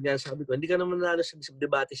tulad nga sabi ko, hindi ka naman nanalo sa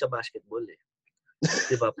debate sa basketball eh.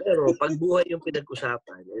 Diba? Pero pag buhay yung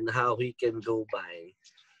pinag-usapan and how he can go by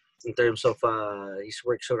in terms of his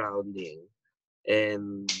work surrounding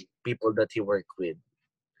and people that he work with,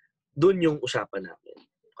 dun yung usapan namin.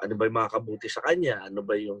 Ano ba yung makakabuti sa kanya? Ano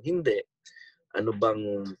ba yung hindi? Ano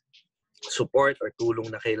bang support or tulong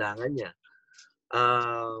na kailangan niya?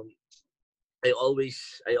 I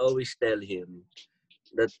always tell him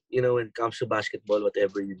that, when it comes to basketball,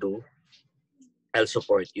 whatever you do, I'll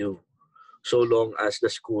support you. So long as the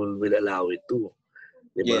school will allow it to.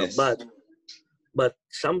 Diba? Yes. But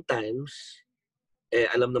sometimes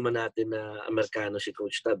alam naman natin na Amerikano si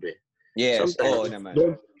Coach Tab eh. Yes, oo Sometimes, naman.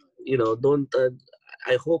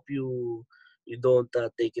 I hope you don't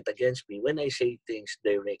take it against me when I say things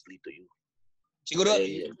directly to you. Siguro,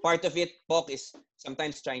 part of it, Pok, is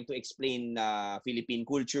sometimes trying to explain Philippine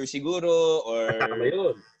culture siguro, or Tama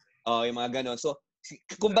yun. yung mga ganon. So,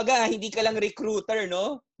 kumbaga, hindi ka lang recruiter,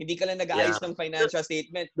 no? Hindi ka lang nag-aayos ng financial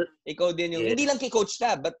statement. Ikaw din yung, hindi lang kay Coach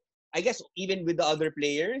Tab, but I guess even with the other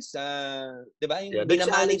players, di ba? Yung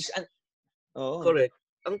binamanage. Correct.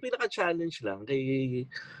 Ang pinaka-challenge lang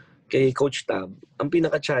kay Coach Tab, ang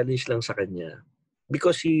pinaka-challenge lang sa kanya,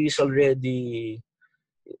 because he's already,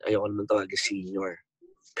 ayoko naman tawagin senior,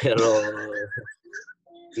 pero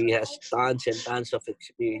he has tons and tons of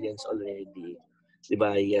experience already.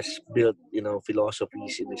 Diba? He has built,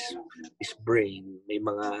 philosophies in his brain. May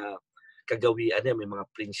mga kagawian yan, may mga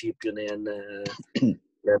prinsipyo na yan na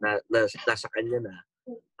nasa kanya na.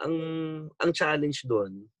 Ang challenge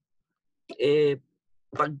doon,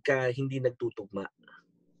 pagka hindi nagtutugma.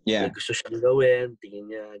 Yeah. May gusto siyang gawin, tingin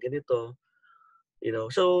niya ganito.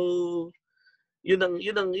 So yun ang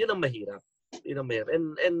mahirap. Yun ang mahirap.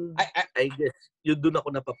 And I guess yun doon ako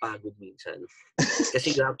napapagod minsan.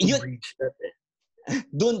 Kasi you have to bridge that eh.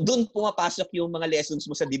 Doon pumapasok yung mga lessons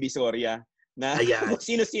mo sa Divisoria na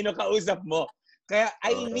sino-sino kausap mo. Kaya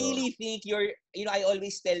I really think I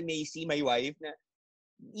always tell Macy, my wife, na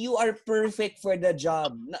you are perfect for the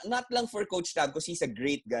job. Not lang for Coach Tab because he's a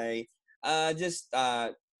great guy. Just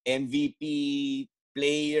MVP,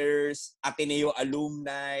 players, Ateneo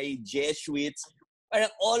alumni, Jesuits,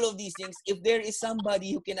 parang all of these things. If there is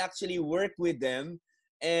somebody who can actually work with them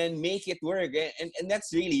and make it work, and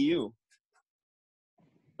that's really you.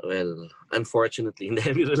 Well, unfortunately,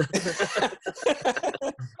 hindi lang.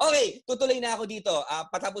 Okay, tutuloy na ako dito.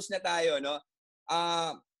 Patapos na tayo, no?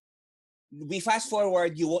 We fast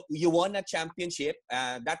forward, you won a championship.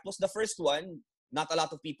 That was the first one. Not a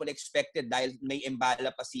lot of people expected dahil may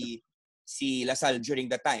embala pa si Lasal during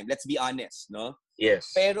the time. Let's be honest, no? Yes.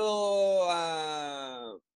 Pero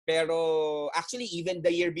actually even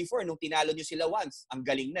the year before nung tinalo niyo sila once, ang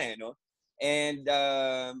galing na no? And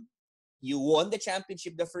you won the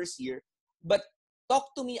championship the first year. But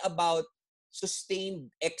talk to me about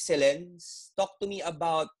sustained excellence. Talk to me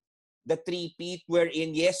about the three-peat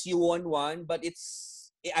wherein, yes, you won one, but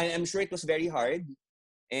I'm sure it was very hard.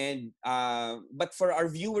 And but for our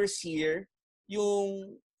viewers here,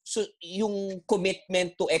 yung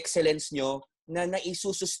commitment to excellence nyo na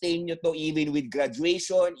naisussustain nyo to even with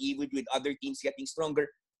graduation, even with other teams getting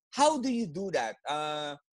stronger. How do you do that?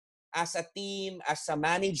 As a team, as a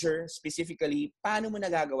manager specifically, paano mo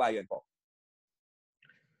nagagawa yun po?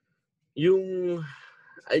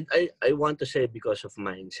 I want to say because of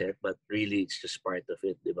mindset, but really it's just part of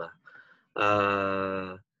it, di ba?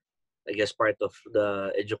 I guess part of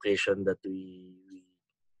the education that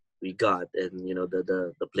we got, and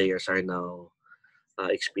the players are now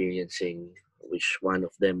experiencing, which one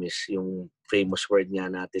of them is yung famous word nga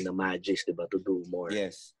natin na magis, di ba? To do more.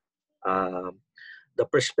 Yes. The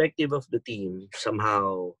perspective of the team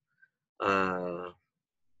somehow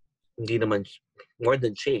hindi naman more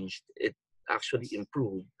than changed. It actually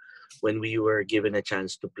improved when we were given a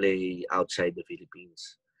chance to play outside the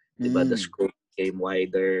Philippines. Diba? The scope became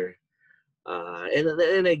wider.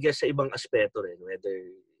 And I guess sa ibang aspeto rin,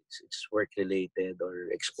 whether it's work-related or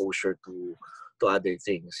exposure to other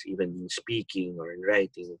things, even speaking or in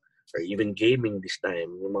writing or even gaming this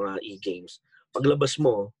time, yung mga e-games. Paglabas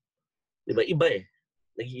mo, diba, iba eh.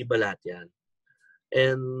 Nag-iiba lahat yan.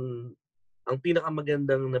 And ang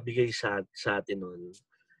pinakamagandang nabigay sa atin nun,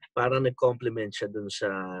 parang nag-complement siya dun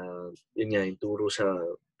sa, yun nga, yung turo sa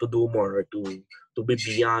to do more or to be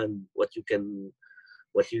beyond what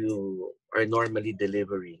you are normally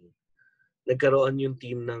delivering. Nagkaroon yung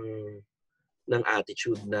team ng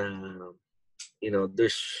attitude na,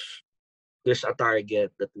 there's a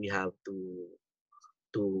target that we have to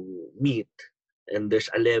meet, and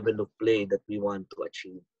there's a level of play that we want to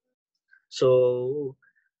achieve. So,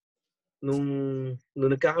 nung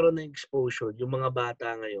nagkakaroon ng exposure, yung mga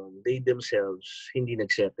bata ngayon, they themselves, hindi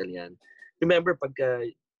nagsettle yan. Remember, pagka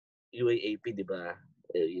UAAP, di ba?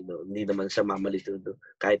 Hindi naman sa mamalito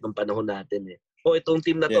kahit nung panahon natin eh. Itong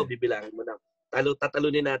team na to, bibilangin mo na.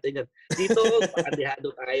 Tatalunin natin yan. Dito,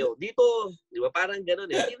 pakadihado tayo. Dito, di ba? Parang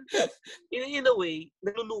ganun eh. In a way,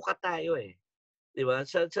 nalulukat tayo eh. Di ba?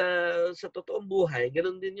 Sa totoong buhay,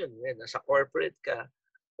 ganun din yun. Nasa corporate ka,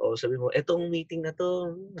 sabi mo, etong meeting na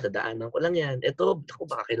to, dadaanan ko lang yan.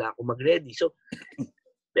 Baka kailangan ko mag-ready. So,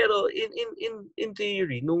 pero in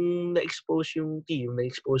theory, nung na-expose yung team,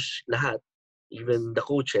 na-expose lahat, even the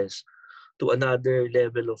coaches, to another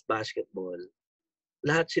level of basketball,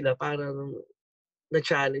 lahat sila parang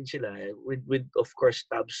na-challenge sila with of course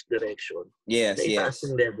Tab's direction Yes, na itaas yes.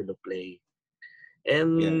 yung level of play.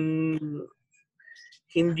 And Yeah.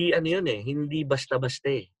 hindi ano yun hindi basta-basta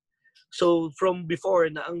eh. So from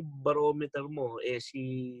before na ang barometer mo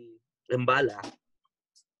si Mbala,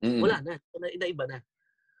 wala na, inaiba na.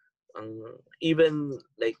 Even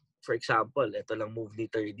like for example, ito lang move ni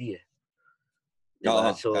 3D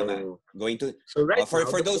Diba? Oo, So tama. Going to right for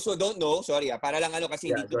now, those who don't know, sorry, para lang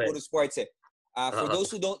kasi hindi to go puro ahead. sports for those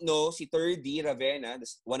who don't know, si 3D Ravenna,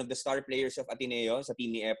 one of the star players of Ateneo sa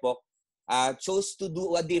team ni Epok, chose to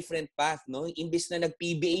do a different path, no? Imbis na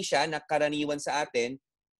nag-PBA siya, nakaraniwan sa atin,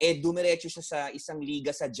 dumiretso siya sa isang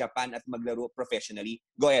liga sa Japan at maglaro professionally.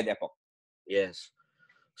 Go ahead, Epok. Yes.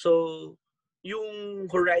 So, yung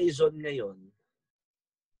horizon ngayon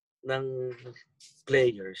ng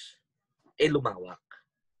players lumawak.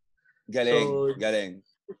 Galing, galing.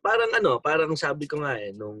 Parang sabi ko nga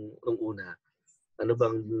nung una, ano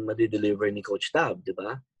bang madi-deliver ni Coach Tab, di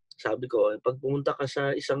ba? Sabi ko, pag pumunta ka sa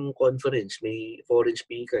isang conference, may foreign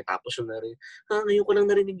speaker, tapos na rin, ngayon ko lang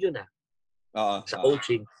narinig yun sa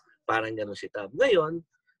coaching, parang gano'n si Tab. Ngayon,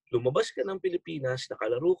 lumabas ka ng Pilipinas,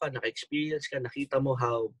 nakalaro ka, naka-experience ka, nakita mo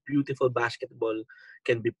how beautiful basketball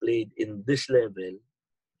can be played in this level.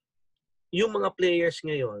 Yung mga players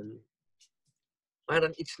ngayon,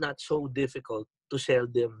 parang it's not so difficult to sell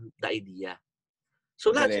them the idea.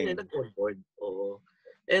 So lahat sila nag-on board. Oo.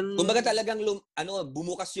 And kumbaga talagang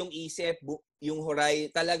bumukas yung isip, yung horizon,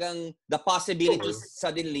 talagang the possibilities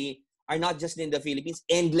suddenly are not just in the Philippines,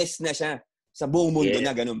 endless na siya sa buong mundo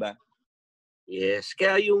na, ganun ba? Yes.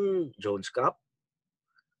 Kaya yung Jones Cup,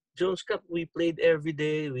 we played every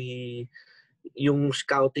day. Yung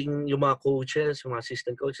scouting, yung mga coaches, yung mga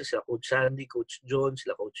assistant coaches, sila Coach Sandy, Coach John,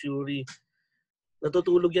 sila Coach Yuri,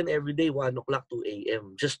 natutulog yan every day, 1 o'clock, 2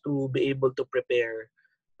 a.m. just to be able to prepare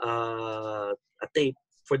a tape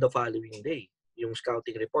for the following day. Yung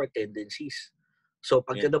scouting report, tendencies. So,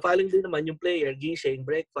 pagka the following day naman, yung player, gising,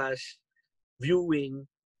 breakfast, viewing,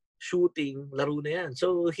 shooting, laro na yan.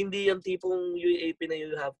 So, hindi yung tipong UAP na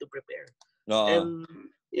you have to prepare. And,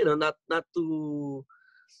 not to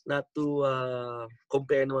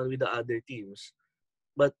compare naman with the other teams.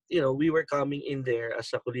 But, we were coming in there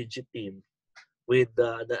as a collegiate team with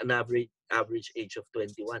an average age of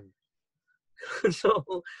 21. so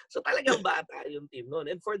talagang bata yung team noon.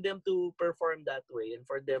 And for them to perform that way and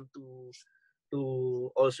for them to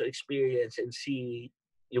also experience and see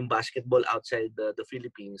yung basketball outside the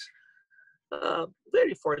Philippines,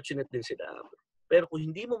 very fortunate din sila. Pero kung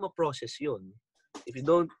hindi mo ma-process yun, if you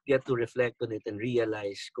don't get to reflect on it and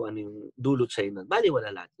realize kung ano yung dulot sa'yo nun,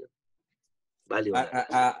 baliwala lahat yun.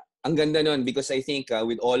 Ang ganda nun because I think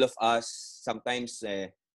with all of us, sometimes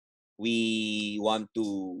we want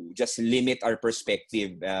to just limit our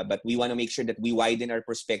perspective, but we want to make sure that we widen our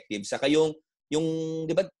perspective. Saka yung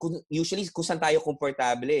di ba, usually kung saan tayo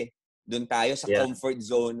komportable, doon tayo sa comfort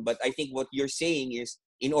zone. But I think what you're saying is,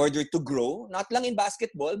 in order to grow, not lang in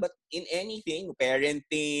basketball, but in anything,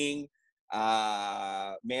 parenting,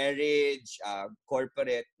 marriage,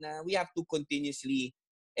 corporate, na we have to continuously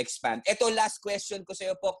expand. Ito, last question ko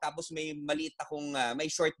sa'yo, Pok, tapos may maliit akong, may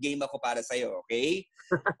short game ako para sa'yo, okay?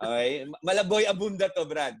 Okay? Malaboy abunda to,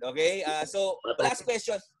 Brad, okay? So, last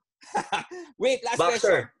question. Wait, last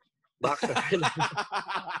question. Boxer.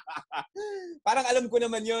 Parang alam ko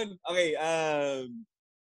naman yun. Okay,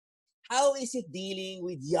 how is it dealing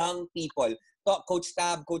with young people? Coach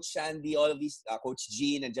Tab, Coach Sandy, all of these, Coach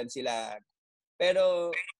G, nandyan sila. Pero,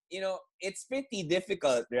 it's pretty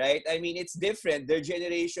difficult, right? I mean, it's different. Their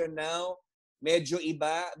generation now, medyo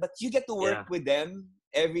iba. But you get to work with them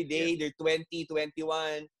every day. They're 20,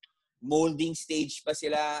 21. Molding stage pa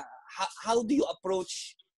sila. How do you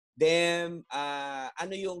approach them?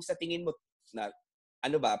 Ano yung sa tingin mo,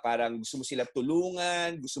 parang gusto mo silang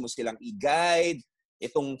tulungan, gusto mo silang i-guide,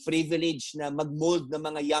 itong privilege na mag-mold ng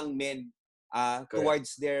mga young men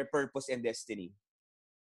towards their purpose and destiny?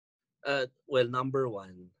 Well, number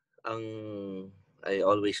one, I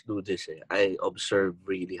always do this. I observe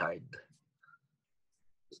really hard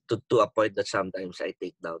to a point that sometimes I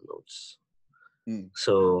take down notes.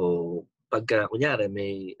 So, pagka kunyari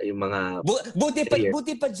may yung mga buti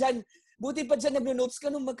pa dyan nagno-notes ka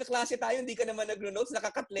nung magkaklase tayo, hindi ka naman nagno-notes,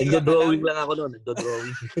 nakakatleya ka lang. Nagdo-drawing lang ako noon,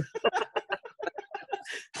 nagdo-drawing.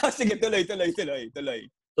 Sige, tuloy.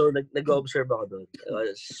 So, nag-observe ako doon.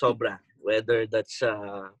 Sobra. Whether that's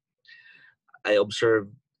I observe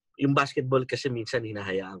yung basketball kasi minsan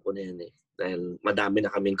hinahayaan ko na yan dahil madami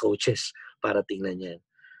na kaming coaches para tingnan yan.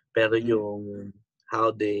 Pero yung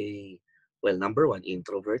how they, well, number one,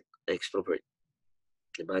 introvert, extrovert.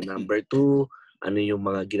 Diba? Number two, ano yung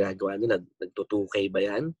mga ginagawa nila. Nagtutukay ba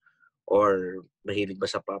yan? Or mahilig ba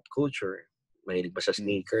sa pop culture? Mahilig ba sa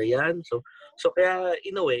sneaker yan? So kaya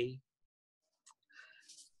in a way,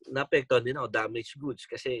 naapektuhan din ako, damaged goods.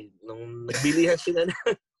 Kasi nung nagbilihan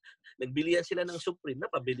sila ng Supreme,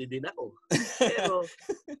 napabili din ako.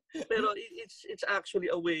 Pero it's actually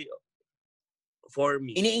a way for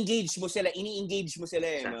me. Ini-engage mo sila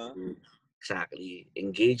no? Exactly.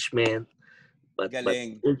 Engagement. But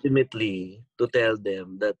ultimately, to tell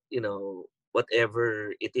them that,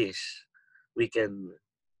 whatever it is,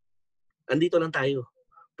 andito lang tayo.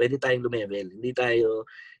 Pwede tayong lumevel.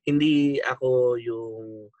 Hindi ako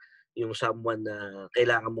yung someone na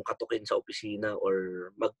kailangan mong katukin sa opisina or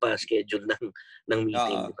magpa-schedule ng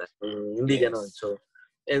meeting, di ba? Hindi ganon. So,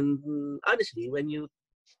 and honestly, when you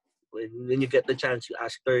get the chance, you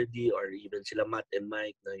ask Thirdy or even sila Matt and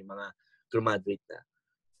Mike na yung mga graduate na,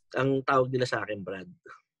 ang tawag nila sa akin, Brad.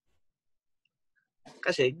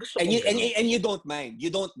 Kasi gusto ko. And you don't mind.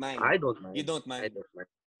 You don't mind. I don't mind. You don't mind. I don't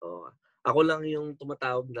mind. Oh. Ako lang yung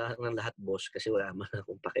tumatawag ng lahat, boss, kasi wala man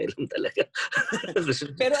akong pakialam talaga.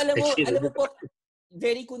 Pero alam mo po,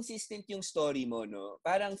 very consistent yung story mo, no?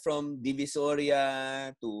 Parang from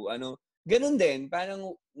Divisoria to ganun din,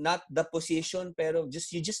 parang not the position, pero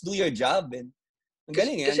you just do your job. And ang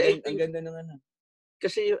galing ang ganda ng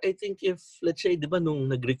Kasi I think if, let's say, di ba, nung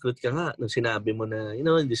nag-recruit ka nga, nung sinabi mo na,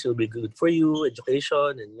 this will be good for you,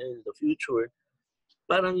 education, and the future,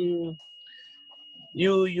 parang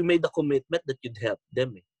you made a commitment that you'd help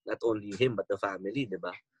them, not only him, but the family, di ba?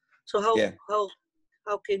 So how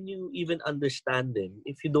can you even understand them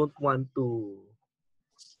if you don't want to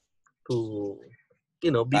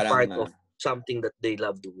be part of something that they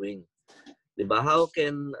love doing? Diba? How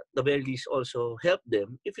can the very least also help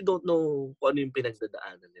them if you don't know kung ano yung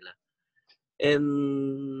pinagdadaanan nila? And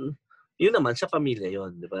yun naman, sa pamilya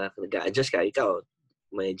yun. Diba? Nag-a-adjust ka. Ikaw,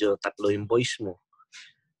 medyo 3 yung boys mo.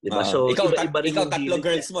 Diba? So, ikaw, iba rin ikaw yung 3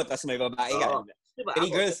 girls mo, tapos may babae ka. Diba?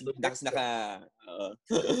 3 girls, Dax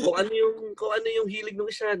kung ano yung hilig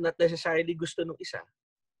ng isa, not necessarily gusto ng isa.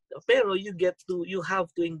 Pero you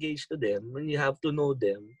have to engage to them and you have to know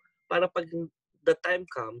them para pag the time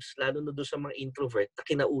comes, lalo na doon sa mga introvert na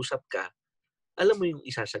kinausap ka, alam mo yung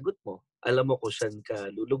isasagot mo. Alam mo kung saan ka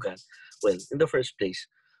lulugan. Well, in the first place,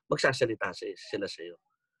 magsasalita sila sa'yo.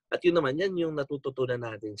 At yun naman, yan yung natututunan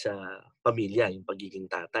natin sa pamilya, yung pagiging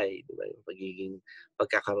tatay, di ba? Yung pagiging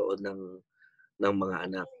pagkakaroon ng mga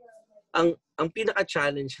anak. Ang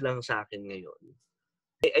pinaka-challenge lang sa akin ngayon,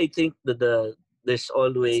 I think that there's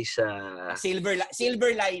always silver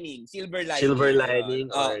lining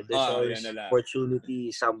or there's always opportunity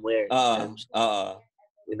somewhere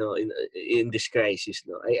in this crisis,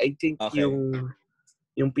 no. I think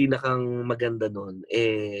yung pinakang maganda noon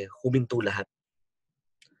huminto lahat,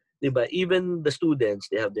 diba? Even the students,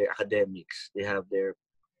 they have their academics, they have their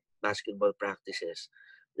basketball practices,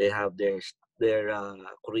 they have their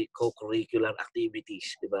co-curricular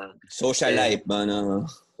activities, diba? Social life.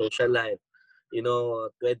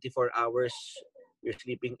 24 hours, you're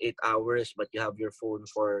sleeping 8 hours, but you have your phone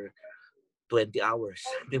for 20 hours.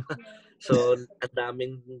 Di ba? So, ang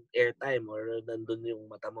daming airtime or nandun yung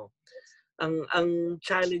mata mo. Ang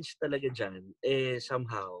challenge talaga dyan,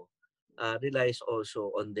 somehow, relies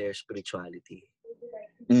also on their spirituality.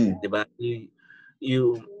 Di ba?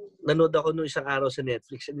 Nanood ako nung isang araw sa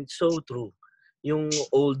Netflix and it's so true. Yung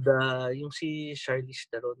yung si Charlize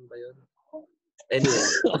Theron ba yun? Anyway,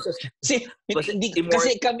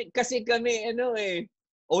 kasi kami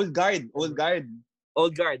old guard.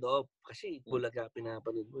 Kasi Bulaga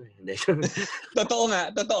pinapanood mo Totoo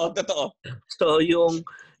nga, totoo. So yung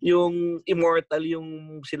immortal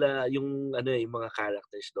yung sila yung yung mga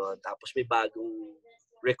characters doon. Tapos may bagong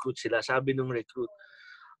recruit sila. Sabi nung recruit,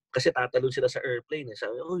 kasi tatalon sila sa airplane,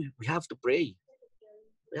 sabi, we have to pray.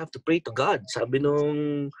 We have to pray to God. Sabi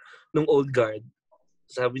nung old guard.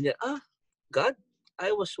 Sabi niya, God?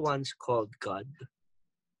 I was once called God.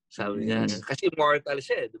 Sabi niya. Kasi immortal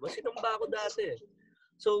siya. Diba? Sinamba ako dati.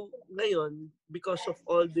 So, ngayon, because of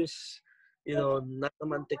all this, not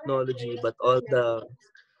naman technology, but all the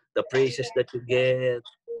praises that you get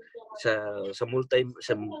sa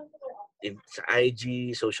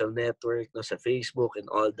IG, social network, sa Facebook,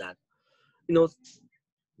 and all that,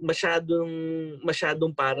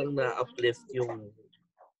 masyadong parang na-uplift yung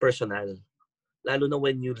personal. Lalo na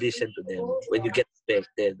when you listen to them, when you get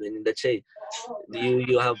affected, when let's say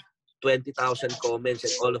you have 20,000 comments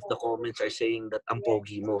and all of the comments are saying that ang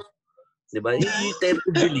pogi mo, diba? You tend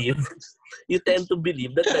to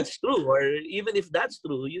believe that that's true, or even if that's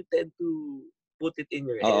true, you tend to put it in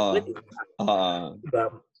your head.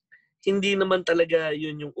 Diba? hindi naman talaga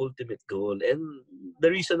yun yung ultimate goal. And the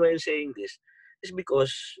reason why I'm saying this is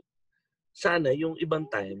because sana yung ibang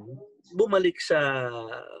time bumalik sa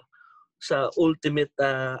ultimate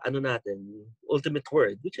ultimate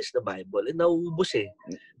word, which is the Bible. And nauubos eh.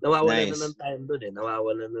 Nawawala na ng time doon eh.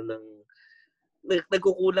 Nawawala na ng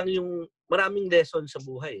nagkukulang yung maraming lesson sa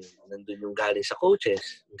buhay. Nandun yung galing sa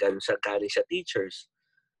coaches, galing sa teachers.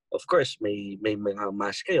 Of course, may mga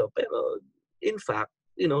mas kayo, pero in fact,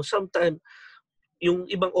 sometimes yung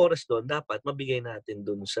ibang oras doon dapat mabigay natin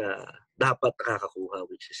doon sa dapat nakakakuha,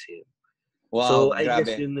 which is him. Wow, so I grabe.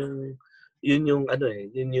 guess yun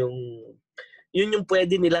yung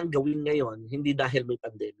pwede nilang gawin ngayon, hindi dahil may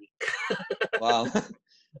pandemic. Wow.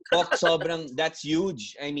 Pok, that's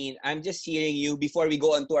huge. I mean, I'm just hearing you before we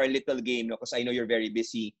go on to our little game, no, because I know you're very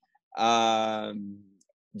busy.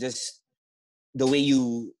 Just the way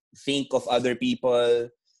you think of other people,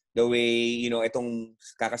 the way, itong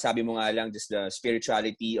kakasabi mo nga lang, just the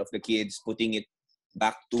spirituality of the kids, putting it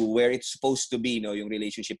back to where it's supposed to be, yung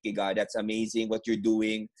relationship kay God. That's amazing what you're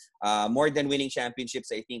doing. More than winning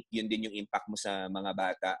championships, I think yun din yung impact mo sa mga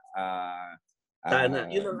bata. Sana.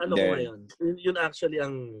 Yun ang ko ngayon. Yun actually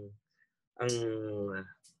ang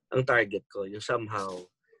target ko. Yung somehow,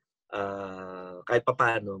 kahit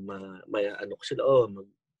papaano, may ko sila,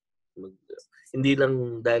 hindi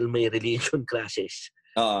lang dahil may religion classes.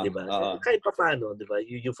 Diba? Kahit papaano, diba?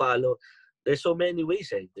 You follow. There's so many ways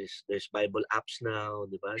eh. There's Bible apps now,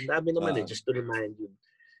 diba? Ang dami naman just to remind you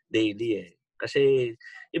daily eh. Kasi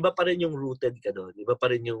iba pa rin yung rooted ka doon. Iba pa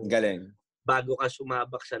rin yung galing. Bago ka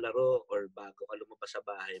sumabak sa laro or bago ka lumabas sa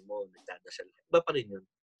bahay mo, nagdadasal. Iba pa rin yun.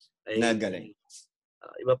 Nagaling.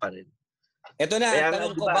 Iba pa rin. Ito na, kaya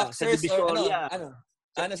tanong ko, diba, boxers or ano?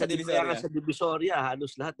 Ano sa Divisoria? Kaya sa Divisoria,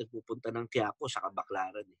 halos lahat nagpupunta ng Quiapo sa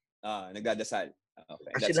Baclaran. Nagdadasal.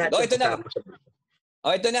 Okay. Kasi lahat ito na.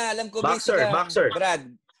 Ito na, alam ko boxer. Brad.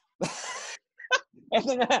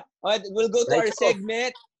 Ito na. We'll go to our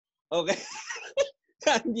segment. Okay.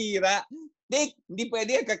 Kandira. Hindi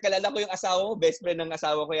pwede. Kakalala ko yung asawa mo. Best friend ng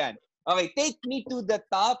asawa ko yan. Okay, take me to the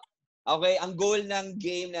top. Okay, ang goal ng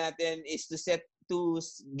game natin is to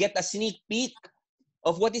get a sneak peek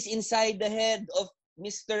of what is inside the head of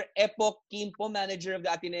Mr. Epok Quimpo, manager of the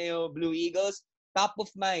Ateneo Blue Eagles. Top of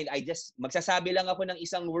mind. Magsasabi lang ako ng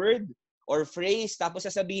isang word or phrase, tapos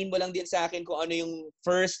sasabihin mo lang din sa akin kung ano yung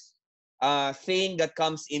first thing that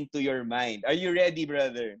comes into your mind. Are you ready,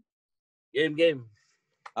 brother? Game.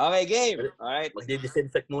 Okay, game. Alright.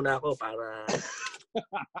 Magdi-disinfect muna ako para...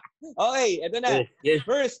 Okay, ito na. Yes.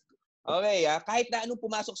 First, okay, kahit na anong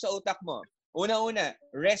pumasok sa utak mo. Una-una,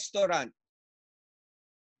 restaurant.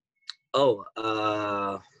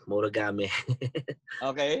 Moragame.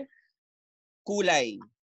 Okay. Kulay.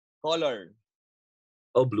 Color.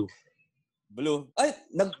 Blue. Blue. Ay,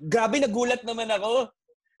 grabe, nagulat naman ako.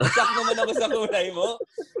 Shock naman ako sa kulay mo.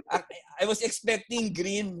 I was expecting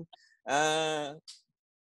green.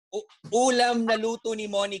 Ulam na luto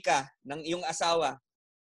ni Monica, ng iyong asawa.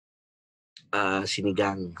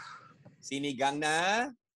 Sinigang. Sinigang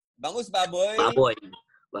na bangus, baboy.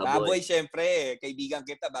 Baboy, syempre. Kaibigan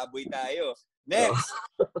kita, baboy tayo. Next,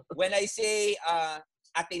 when I say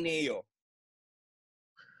Ateneo.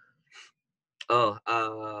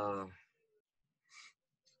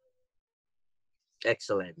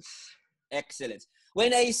 Excellence.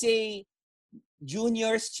 When I say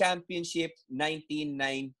Juniors Championship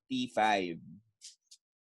 1995.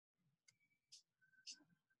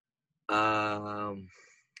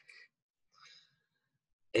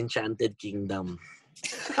 Enchanted Kingdom.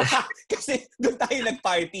 Kasi doon tayo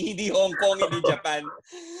nag-party, hindi Hong Kong, hindi Japan.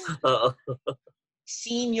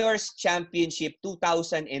 Seniors Championship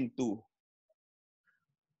 2002.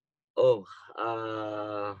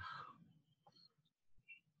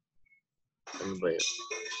 Ano ba yun?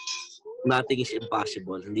 Nothing is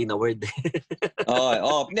impossible. Hindi na word.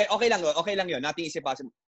 Okay lang yun. Nothing is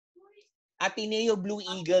impossible. Ateneo Blue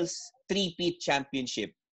Eagles 3-peat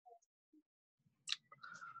championship.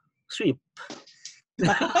 Sweep.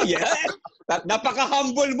 Yes!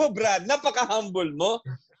 Napaka-humble mo, Brad. Napaka-humble mo.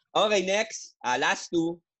 Okay, next. Last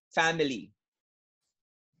two. Family.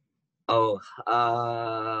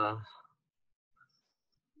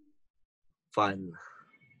 Fun.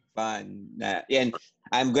 Yan.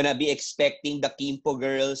 I'm gonna be expecting the Quimpo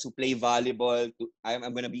girls who play volleyball.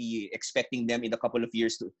 I'm gonna be expecting them in a couple of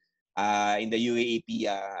years to in the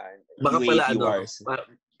UAAP. Baka UAAP pala wars.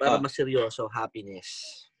 Para mas seryoso, happiness.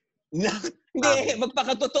 Hindi,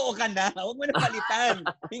 magpakatotoo ka na. Huwag mo na palitan.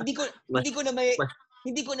 hindi ko na may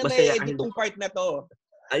edit tong part na to.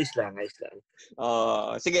 Ayos lang.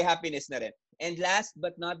 Sige, happiness na rin. And last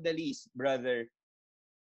but not the least, brother,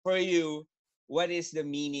 for you, what is the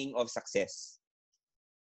meaning of success?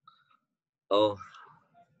 Oh,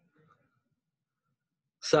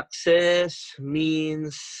 success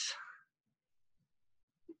means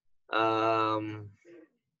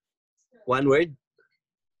one word.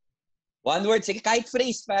 One word, sige, kahit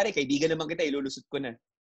phrase, pare. Kaibigan naman kita, ilulusot ko na.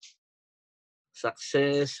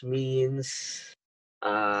 Success means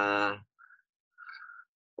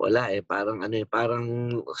wala parang parang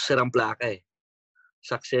sirang plaka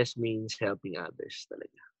Success means helping others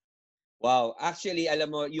talaga. Wow. Actually, alam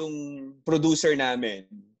mo, yung producer namin,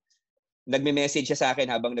 nagme-message siya sa akin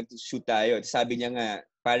habang nag-shoot tayo. Sabi niya nga,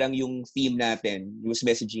 parang yung theme natin, he was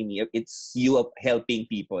messaging me, it's you helping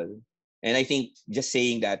people. And I think just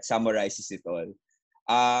saying that summarizes it all.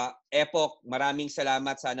 Epok, maraming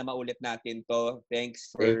salamat. Sana maulit natin to. Thanks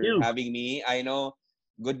for having me. I know,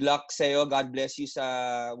 good luck sa'yo. God bless you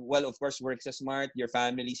sa, well, of course, work sa Smart, your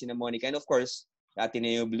family, sina Monica, and of course,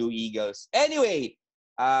 Ateneo Blue Eagles. Anyway,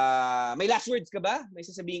 may last words ka ba? May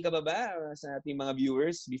sasabihin ka ba sa ating mga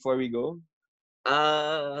viewers before we go?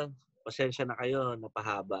 Pasensya na kayo,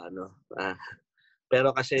 napahaba, no?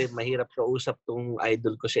 Pero kasi mahirap kausap tong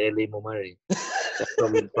idol ko si Mumar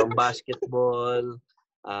From basketball,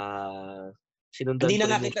 sinundan ko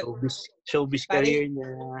rin yung showbiz career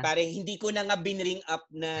niya. Pare, hindi ko na nga binring up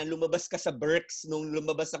na lumabas ka sa Berks nung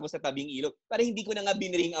lumabas ako sa tabing ilog. Pare, hindi ko na nga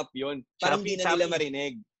binring up yon. Para hindi na nila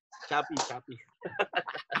marinig. Choppy.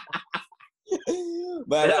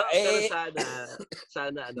 Pero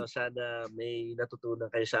sana may natutunan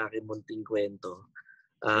kayo sa akin munting kwento.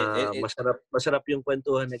 Masarap yung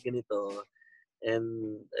kwentuhan na ganito.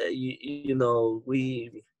 And you know,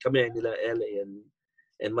 kami nila LA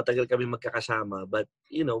and matagal kami magkakasama, but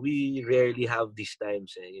you know, we rarely have these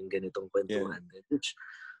times yung ganitong kwentuhan. Yeah.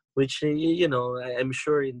 Which you know, I'm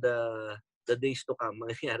sure in the days to come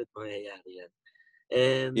mangyayari yan.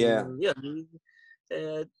 And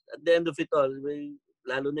at the end of it all,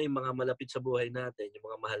 lalo na yung mga malapit sa buhay natin, yung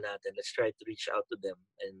mga mahal natin, let's try to reach out to them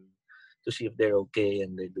and to see if they're okay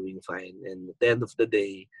and they're doing fine. And at the end of the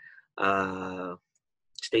day,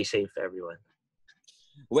 stay safe, everyone.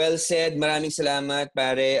 Well said. Maraming salamat,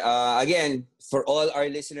 pare. Again, for all our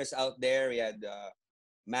listeners out there, we had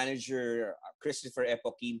manager Christopher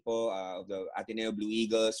Epok Quimpo of the Ateneo Blue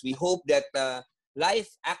Eagles. We hope that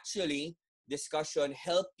life actually discussion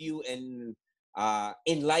helped you and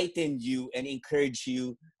enlightened you and encouraged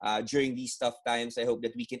you during these tough times. I hope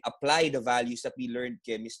that we can apply the values that we learned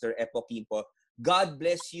kay Mr. Epok Quimpo. God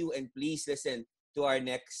bless you, and please listen to our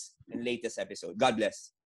next and latest episode. God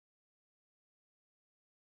bless.